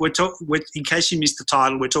doco-series. In case you missed the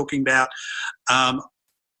title, we're talking about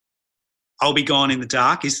I'll Be Gone in the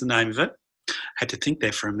Dark is the name of it. Had to think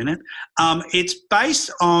there for a minute. It's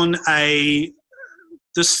based on the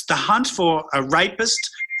hunt for a rapist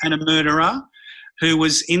and a murderer who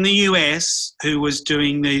was in the US, who was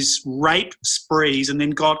doing these rape sprees and then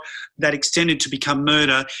got that extended to become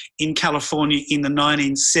murder in California in the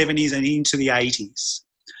 1970s and into the 80s.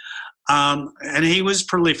 And he was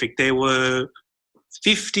prolific. There were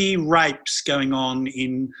 50 rapes going on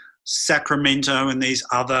in Sacramento and these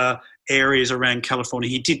other areas around California.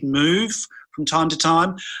 He did move from time to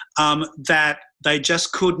time, that they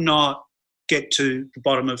just could not get to the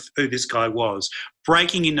bottom of who this guy was.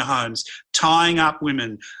 Breaking into homes, tying up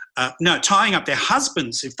women, tying up their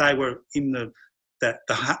husbands if they were in the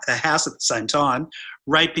house at the same time,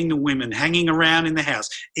 raping the women, hanging around in the house,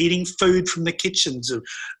 eating food from the kitchens,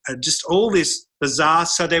 just all this bizarre.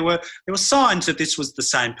 So there were signs that this was the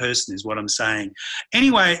same person, is what I'm saying.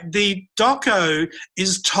 Anyway, the doco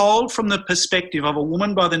is told from the perspective of a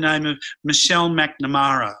woman by the name of Michelle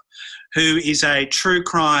McNamara, who is a true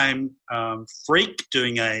crime freak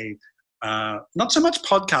doing a not so much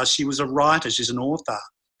podcast. She was a writer. She's an author.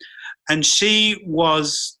 And she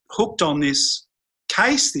was hooked on this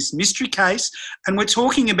case, this mystery case, and we're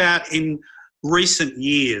talking about in recent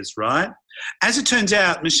years, right? As it turns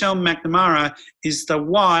out, Michelle McNamara is the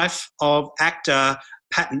wife of actor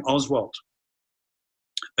Patton Oswalt.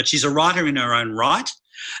 But she's a writer in her own right.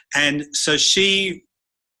 And so she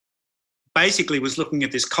basically was looking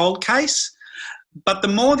at this cold case. But the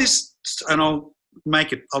more this, and I'll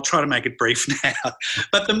try to make it brief now,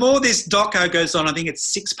 but the more this doco goes on, I think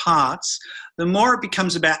it's 6 parts, the more it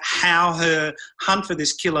becomes about how her hunt for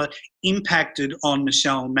this killer impacted on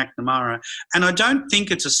Michelle McNamara. And I don't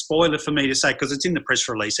think it's a spoiler for me to say, because it's in the press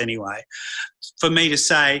release anyway, for me to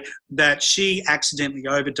say that she accidentally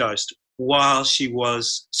overdosed while she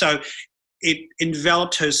was, so it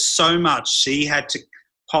enveloped her so much she had to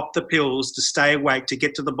pop the pills to stay awake to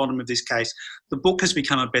get to the bottom of this case. The book has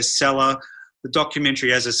become a bestseller. The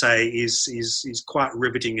documentary, as I say, is quite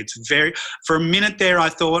riveting. It's very, for a minute there, I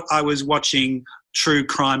thought I was watching true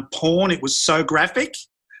crime porn. It was so graphic.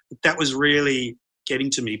 That was really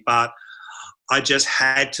getting to me, but I just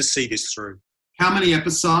had to see this through. How many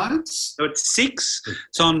episodes? So it's 6.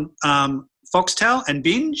 It's on Foxtel and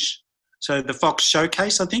Binge. So the Fox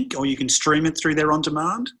Showcase, I think, or you can stream it through there on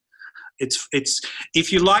demand. It's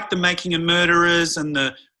if you like the Making of Murderers and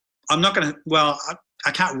I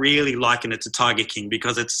can't really liken it to Tiger King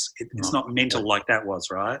because it's not mental like that was,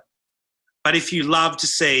 right? But if you love to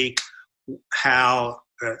see how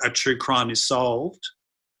a true crime is solved,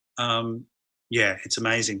 it's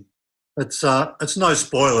amazing. It's no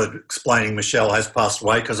spoiler explaining Michelle has passed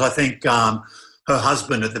away, because I think her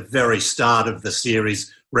husband at the very start of the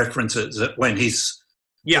series references it when he's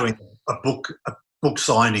doing a book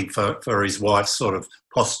signing for his wife's sort of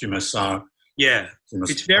posthumous. Yeah,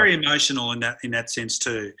 it's very emotional in that sense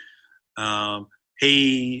too. I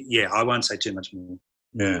won't say too much more.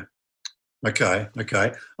 Yeah. Okay.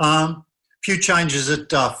 Few changes at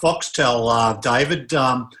Foxtel, David.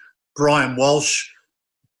 Brian Walsh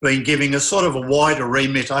been giving a sort of a wider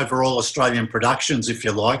remit over all Australian productions, if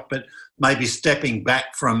you like, but maybe stepping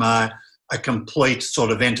back from a complete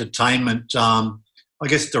sort of entertainment,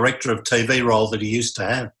 director of TV role that he used to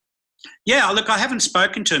have. Yeah, look, I haven't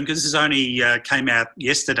spoken to him because this only came out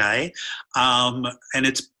yesterday, and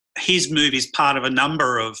it's his move is part of a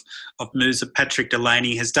number of moves that Patrick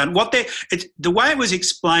Delaney has done. The way it was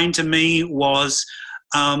explained to me was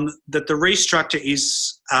that the restructure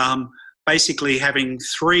is basically having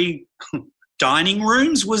 3 dining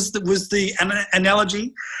rooms was the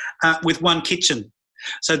analogy, with 1 kitchen.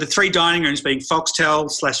 So the 3 dining rooms being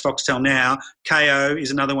Foxtel/Foxtel Now, KO is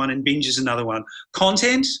another one, and Binge is another one.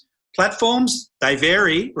 Content platforms, they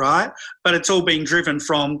vary, right? But it's all being driven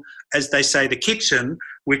from, as they say, the kitchen,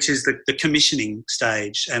 which is the commissioning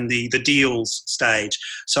stage and the deals stage.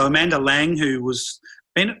 So Amanda Lang, who was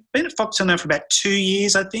been at Foxtel now for about 2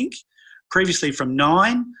 years, I think, previously from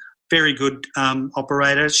 9, very good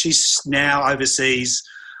operator. She's now oversees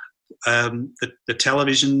the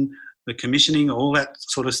television, the commissioning, all that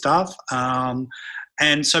sort of stuff.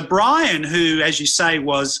 And so Brian, who, as you say,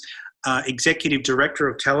 was executive director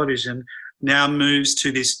of television, now moves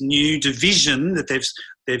to this new division that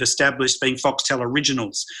they've established being Foxtel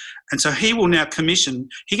Originals. And so he will now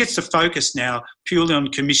he gets to focus now purely on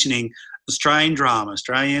commissioning Australian drama,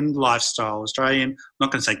 Australian lifestyle, I'm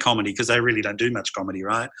not going to say comedy because they really don't do much comedy,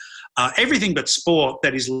 right? Everything but sport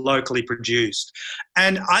that is locally produced.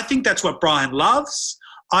 And I think that's what Brian loves.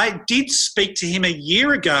 I did speak to him a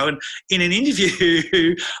year ago, and in an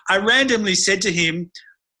interview, I randomly said to him,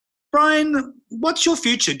 Brian, what's your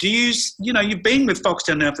future? You've been with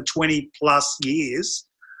Foxtel now for 20 plus years,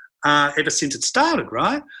 ever since it started,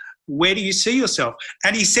 right? Where do you see yourself?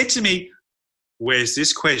 And he said to me, where's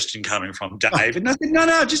this question coming from, Dave? And I said,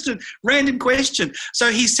 no, just a random question. So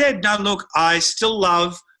he said, no, look, I still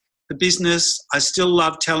love the business. I still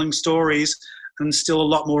love telling stories, and still a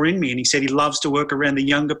lot more in me. And he said he loves to work around the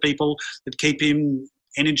younger people that keep him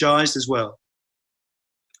energised as well.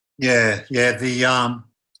 Yeah.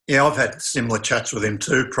 I've had similar chats with him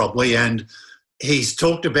too, probably. And he's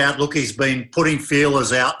talked about, he's been putting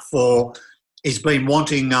feelers out he's been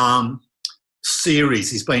wanting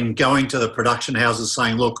series. He's been going to the production houses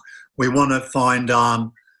saying, look, we want to find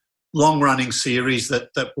long-running series that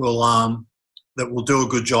will do a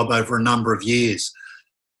good job over a number of years.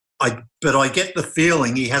 But I get the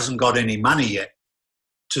feeling he hasn't got any money yet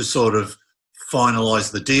to sort of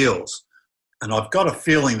finalise the deals. And I've got a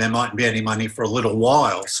feeling there mightn't be any money for a little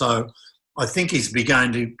while. So I think he's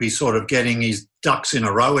going to be sort of getting his ducks in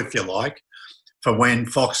a row, if you like, for when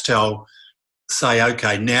Foxtel say,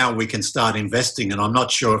 okay, now we can start investing. And I'm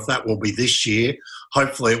not sure if that will be this year.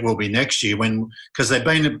 Hopefully it will be next year because they've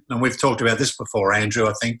been, and we've talked about this before, Andrew,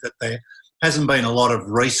 I think that there hasn't been a lot of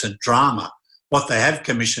recent drama. What they have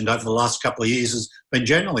commissioned over the last couple of years has been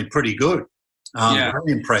generally pretty good,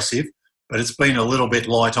 very impressive, but it's been a little bit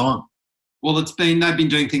light on. Well, they've been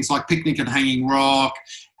doing things like Picnic at Hanging Rock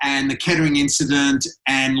and the Kettering Incident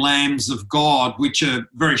and Lambs of God, which are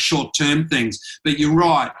very short-term things. But you're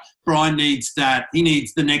right, Brian needs that. He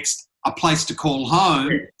needs the next A Place to Call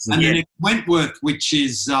Home, and then Wentworth, which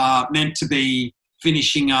is meant to be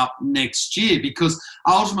finishing up next year, because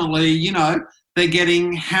ultimately, they're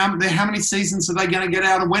getting how many seasons are they going to get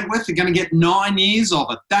out of Wentworth? They're going to get 9 years of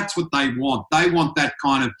it. That's what they want. They want that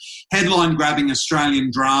kind of headline-grabbing Australian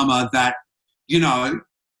drama that,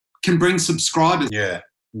 can bring subscribers. Yeah.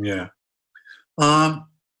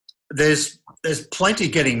 There's plenty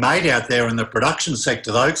getting made out there in the production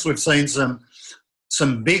sector, though, because we've seen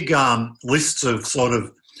some big lists of sort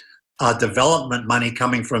of development money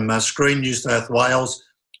coming from Screen New South Wales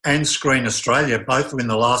and Screen Australia, both in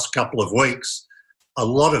the last couple of weeks. A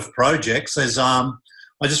lot of projects. There's I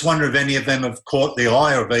just wonder if any of them have caught the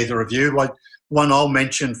eye of either of you. Like one I'll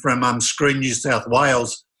mention from Screen New South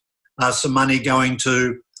Wales, some money going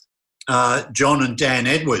to John and Dan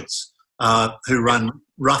Edwards, who run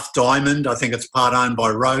Rough Diamond. I think it's part owned by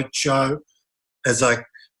Roadshow.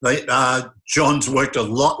 John's worked a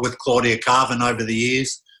lot with Claudia Carvin over the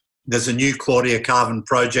years. There's a new Claudia Carvin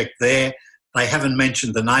project there. They haven't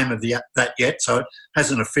mentioned the name of that yet, so it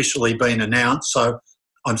hasn't officially been announced. So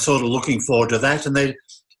I'm sort of looking forward to that. And they're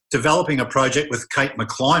developing a project with Kate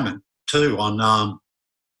McClyman too on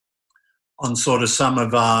sort of some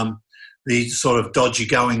of the sort of dodgy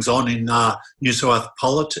goings on in New South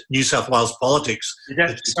Wales politics. Is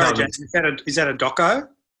that a doco?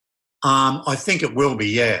 I think it will be,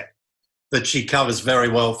 yeah. That she covers very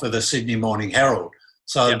well for the Sydney Morning Herald.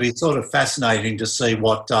 So it'll be sort of fascinating to see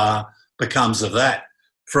what becomes of that.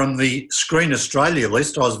 From the Screen Australia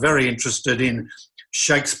list, I was very interested in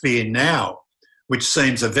Shakespeare Now, which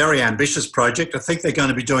seems a very ambitious project. I think they're going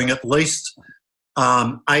to be doing at least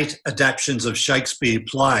 8 adaptations of Shakespeare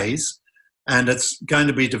plays, and it's going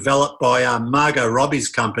to be developed by Margot Robbie's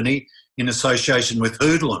company in association with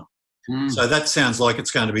Hoodlum. So that sounds like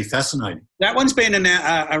it's going to be fascinating. That one's been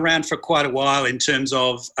around for quite a while in terms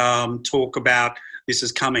of talk about this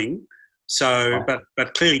is coming. So,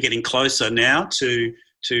 but clearly getting closer now to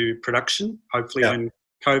production, hopefully when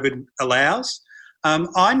COVID allows.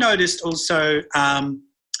 I noticed also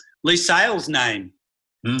Lee Sales' name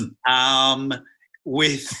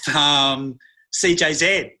with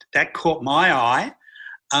CJZ. That caught my eye.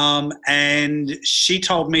 And she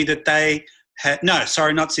told me that they had, no,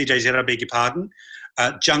 sorry, not CJZ, I beg your pardon,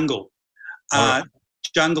 Jungle.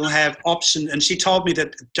 Jungle have optioned, and she told me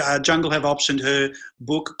that Jungle have optioned her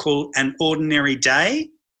book called An Ordinary Day,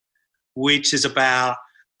 which is about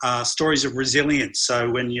stories of resilience.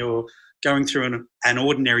 So when you're going through an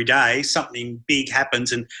ordinary day, something big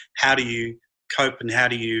happens, and how do you cope and how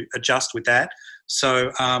do you adjust with that?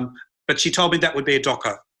 So, but she told me that would be a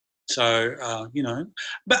doco. So,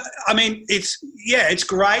 but I mean, it's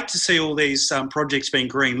great to see all these projects being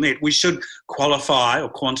greenlit. We should qualify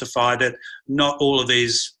or quantify that not all of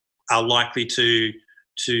these are likely to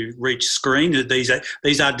reach screen.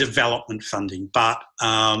 These are development funding, but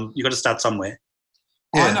you've got to start somewhere.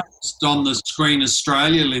 Yeah. I noticed on the Screen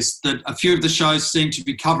Australia list that a few of the shows seem to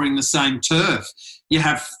be covering the same turf. You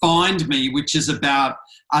have Find Me, which is about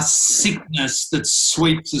a sickness that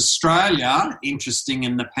sweeps Australia, interesting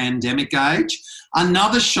in the pandemic age.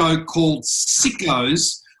 Another show called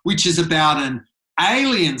Sickos, which is about an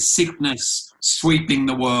alien sickness sweeping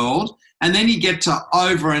the world. And then you get to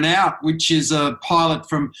Over and Out, which is a pilot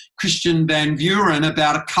from Christian Van Vuren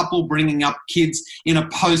about a couple bringing up kids in a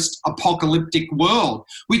post-apocalyptic world,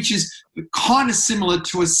 which is kind of similar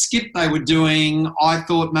to a skit they were doing, I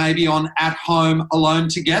thought, maybe on At Home Alone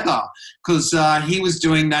Together, because he was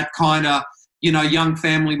doing that kind of, young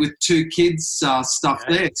family with two kids stuff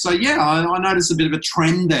there. So, yeah, I noticed a bit of a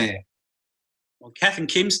trend there. Well, Kath and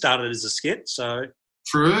Kim started as a skit, so...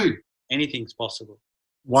 True. Anything's possible.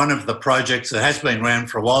 One of the projects that has been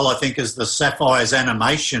around for a while, I think, is the Sapphires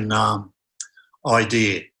animation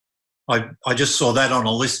idea. I just saw that on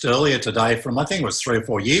a list earlier today from, I think it was 3 or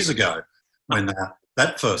 4 years ago when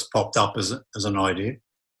that first popped up as an idea.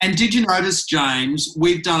 And did you notice, James,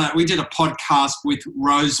 we did a podcast with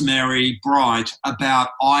Rosemary Bright about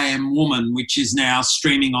I Am Woman, which is now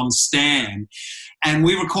streaming on Stan. And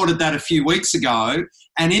we recorded that a few weeks ago.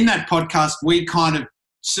 And in that podcast, we kind of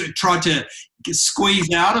tried to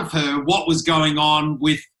squeeze out of her what was going on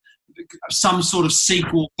with some sort of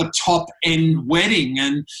sequel for Top End Wedding.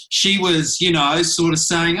 And she was, sort of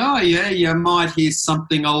saying, oh, yeah, you might hear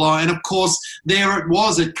something along. And, of course, there it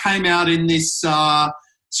was. It came out in this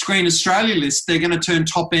Screen Australia list. They're going to turn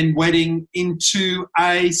Top End Wedding into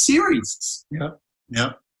a series.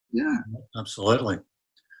 Yeah, absolutely.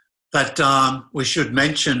 That we should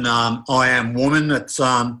mention I Am Woman. That's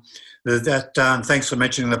thanks for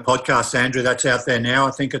mentioning the podcast, Andrew. That's out there now.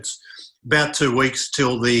 I think it's about 2 weeks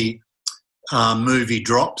till the movie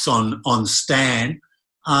drops on Stan.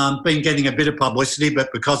 Been getting a bit of publicity, but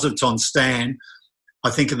because it's on Stan, I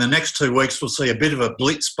think in the next 2 weeks we'll see a bit of a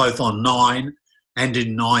blitz both on Nine and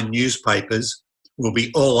in Nine newspapers. We'll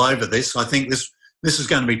be all over this. I think this is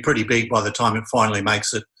going to be pretty big by the time it finally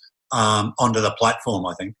makes it onto the platform,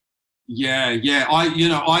 I think. Yeah.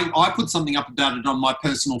 I put something up about it on my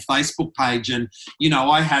personal Facebook page, and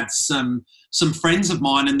I had some friends of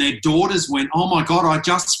mine and their daughters went, "Oh my God, I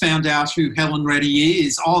just found out who Helen Reddy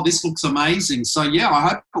is. Oh, this looks amazing." So yeah, I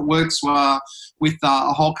hope it works with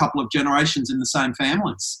a whole couple of generations in the same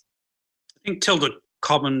families. I think Tilda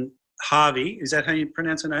Cobham Harvey, is that how you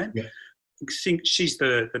pronounce her name? Yeah. I think she's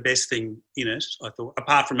the best thing in it, I thought,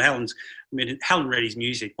 apart from Helen Reddy's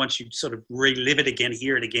music. Once you sort of relive it again,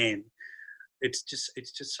 hear it again, it's just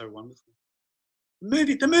so wonderful.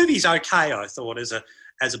 The movie's okay, I thought, as a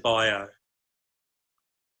bio.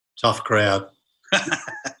 Tough crowd.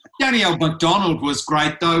 Danielle McDonald was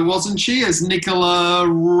great though, wasn't she? As Nicola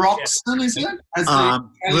Roxon, is it?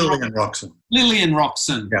 Lillian Roxon. Lillian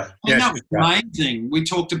Roxon. Yeah. That was amazing. We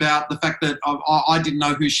talked about the fact that I didn't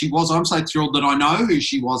know who she was. I'm so thrilled that I know who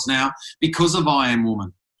she was now because of I Am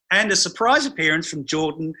Woman. And a surprise appearance from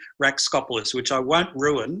Jordan Raxopoulos, which I won't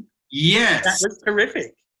ruin. Yes. That was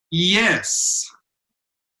terrific. Yes.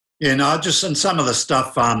 Yeah, just and some of the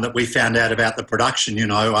stuff that we found out about the production,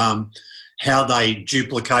 how they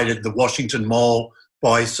duplicated the Washington Mall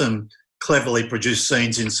by some cleverly produced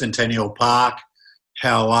scenes in Centennial Park,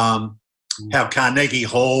 how Carnegie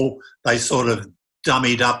Hall, they sort of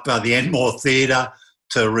dummied up the Enmore Theatre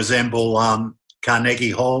to resemble Carnegie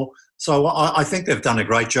Hall. So I think they've done a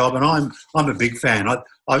great job, and I'm a big fan.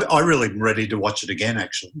 I really am ready to watch it again,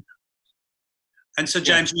 actually. And so,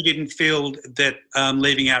 James, you didn't feel that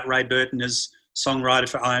leaving out Ray Burton as songwriter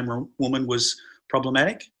for I Am Woman was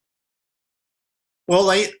problematic? Well,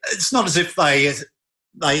 it's not as if they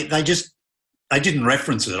didn't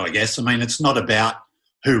reference it, I guess. I mean, it's not about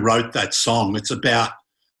who wrote that song. It's about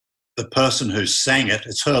the person who sang it.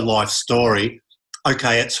 It's her life story.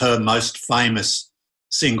 Okay, it's her most famous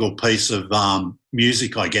single piece of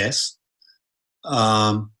music, I guess.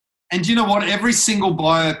 And you know what? Every single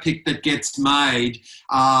biopic that gets made,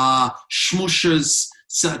 schmushes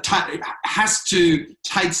has to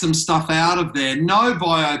take some stuff out of there. No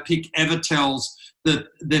biopic ever tells that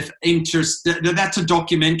that's a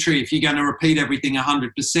documentary if you're going to repeat everything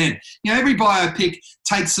 100%. Every biopic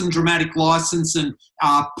takes some dramatic license and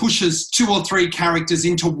pushes 2 or 3 characters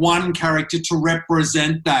into one character to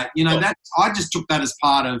represent that. I just took that as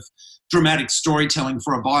part of dramatic storytelling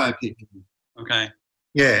for a biopic. Okay.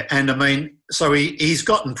 Yeah, and I mean, so he's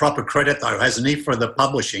gotten proper credit though, hasn't he, for the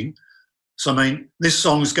publishing? So, I mean, this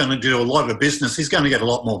song's going to do a lot of business. He's going to get a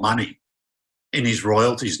lot more money in his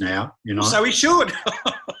royalties now, you know. So he should.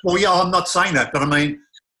 Well, yeah, I'm not saying that, but I mean,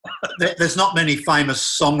 there's not many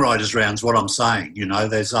famous songwriters around is what I'm saying, you know.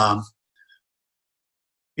 There's,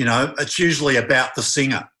 you know, it's usually about the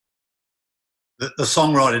singer. The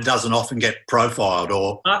songwriter doesn't often get profiled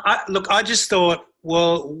or... Look, I just thought,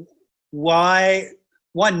 well, why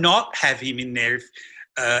not have him in there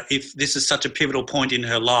if this is such a pivotal point in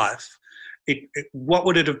her life? What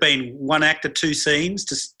would it have been? One act or two scenes,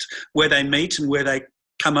 just where they meet and where they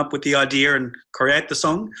come up with the idea and create the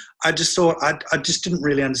song? I just thought, I just didn't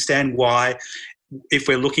really understand why, if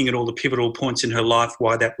we're looking at all the pivotal points in her life,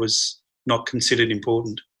 why that was not considered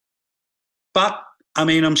important. But, I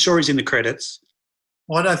mean, I'm sure he's in the credits.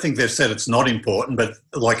 Well, I don't think they've said it's not important, but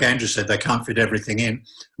like Andrew said, they can't fit everything in.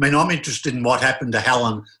 I mean, I'm interested in what happened to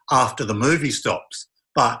Helen after the movie stops,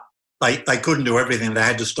 but they couldn't do everything. They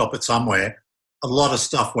had to stop it somewhere. A lot of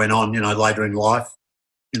stuff went on, you know, later in life.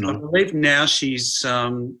 You know. I believe now she's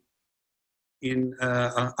in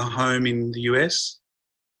a home in the US.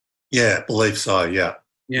 Yeah, I believe so, yeah.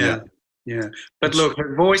 Yeah. But look,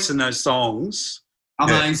 her voice in those songs...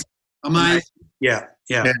 Amazing. Yeah.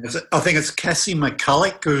 I think it's Cassie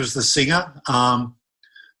McCulloch who's the singer,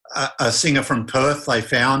 a singer from Perth they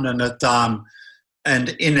found, and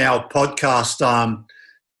in our podcast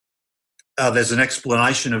there's an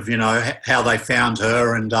explanation of, you know, how they found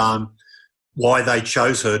her and why they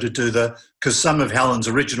chose her to do because some of Helen's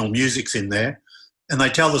original music's in there, and they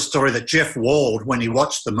tell the story that Jeff Wald, when he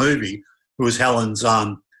watched the movie, who was Helen's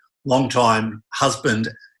longtime husband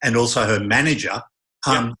and also her manager,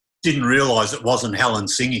 didn't realise it wasn't Helen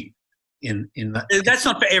singing in that. That's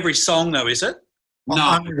not for every song, though, is it?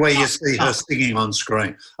 No. Only where you see her singing on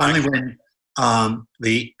screen. Only when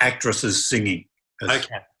the actress is singing as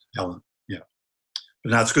Helen. Yeah.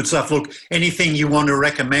 But no, it's good stuff. Look, anything you want to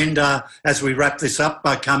recommend as we wrap this up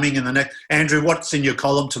coming in the next... Andrew, what's in your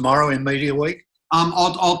column tomorrow in Media Week?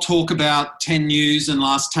 I'll talk about 10 News and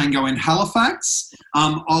Last Tango in Halifax.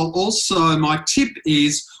 My tip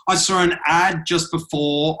is I saw an ad just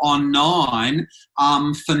before on 9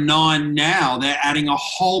 for 9 Now. They're adding a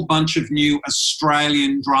whole bunch of new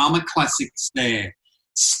Australian drama classics there.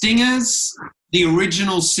 Stingers, the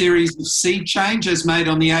original series of Sea Change as made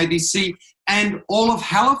on the ABC, and all of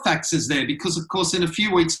Halifax is there because, of course, in a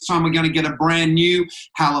few weeks' time, we're going to get a brand new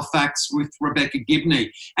Halifax with Rebecca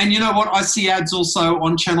Gibney. And you know what? I see ads also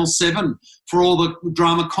on Channel 7 for all the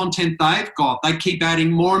drama content they've got. They keep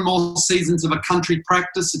adding more and more seasons of A Country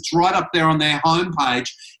Practice. It's right up there on their homepage.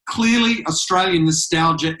 Clearly, Australian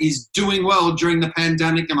nostalgia is doing well during the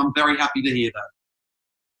pandemic, and I'm very happy to hear that.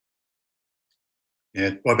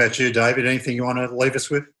 Yeah. What about you, David? Anything you want to leave us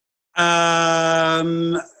with?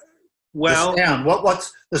 Well, the sound.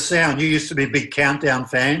 What's the sound? You used to be a big Countdown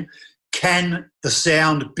fan. Can the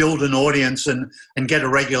sound build an audience and get a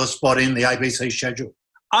regular spot in the ABC schedule?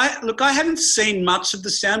 I haven't seen much of the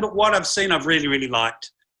sound, but what I've seen I've really, really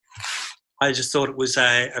liked. I just thought it was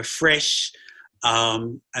a fresh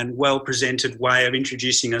and well-presented way of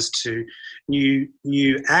introducing us to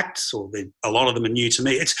new acts, or a lot of them are new to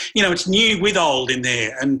me. It's new with old in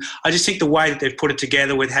there, and I just think the way that they've put it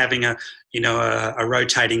together with having a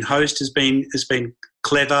rotating host has been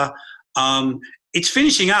clever. It's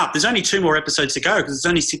finishing up. There's only 2 more episodes to go because there's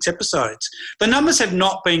only 6 episodes. The numbers have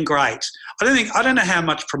not been great. I don't know how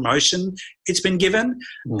much promotion it's been given,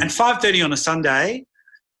 and 5:30 on a Sunday.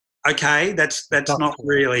 Okay, that's not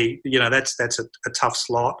really, that's a tough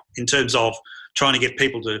slot in terms of trying to get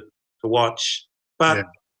people to watch. But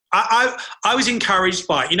I was encouraged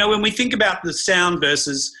by it. When we think about the sound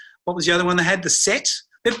versus, what was the other one they had, the set,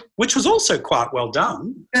 which was also quite well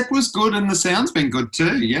done. That was good, and the sound's been good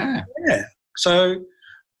too, yeah. Yeah. So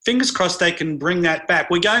fingers crossed they can bring that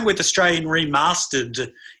back. We're going with Australian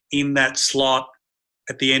Remastered in that slot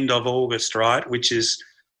at the end of August, right, which is...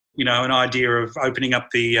 an idea of opening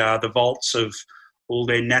up the vaults of all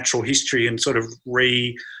their natural history and sort of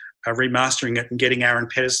remastering it and getting Aaron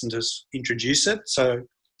Pedersen to introduce it. So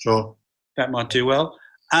sure, that might do well.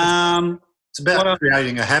 It's about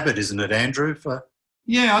creating a habit, isn't it, Andrew?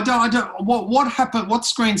 Yeah, I don't. What happened? What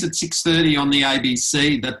screens at 6:30 on the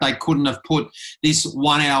ABC that they couldn't have put this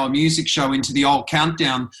 1-hour music show into the old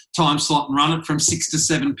Countdown time slot and run it from 6 to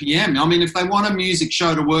 7 p.m.? I mean, if they want a music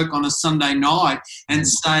show to work on a Sunday night and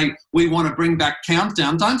say we want to bring back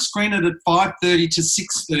Countdown, don't screen it at 5:30 to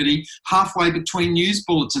 6:30, halfway between news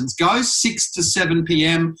bulletins. Go 6 to 7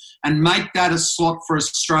 p.m. and make that a slot for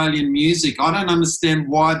Australian music. I don't understand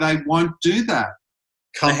why they won't do that.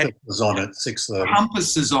 Compass was on at 6:30.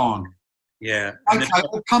 Compass is on. Yeah. Okay,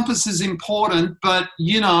 well, Compass is important, but,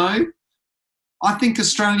 I think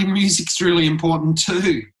Australian music's really important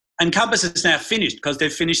too. And Compass is now finished because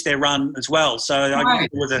they've finished their run as well. So Right.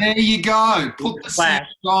 There you go. Put the Flash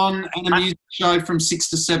sound on and a music show from 6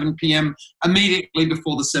 to 7 p.m. immediately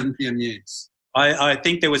before the 7 p.m. news. I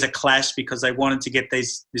think there was a clash because they wanted to get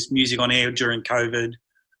this music on air during COVID.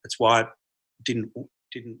 That's why it didn't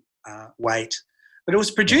wait. But it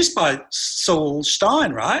was produced by Saul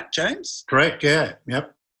Stein, right, James? Correct, yeah.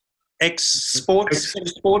 Yep.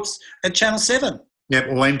 Ex-sports at Channel 7. Yep,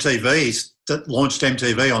 well, MTV launched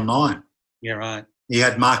MTV on 9. Yeah, right. He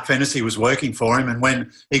had Mark Fennessy was working for him, and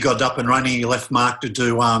when he got up and running, he left Mark to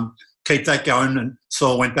do keep that going, and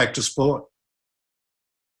Saul went back to sport.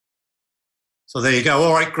 So there you go.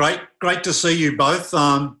 All right, great to see you both.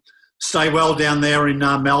 Stay well down there in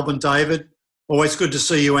Melbourne, David. Always good to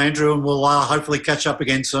see you, Andrew, and we'll hopefully catch up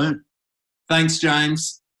again soon. Thanks,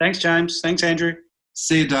 James. Thanks, James. Thanks, Andrew.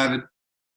 See you, David.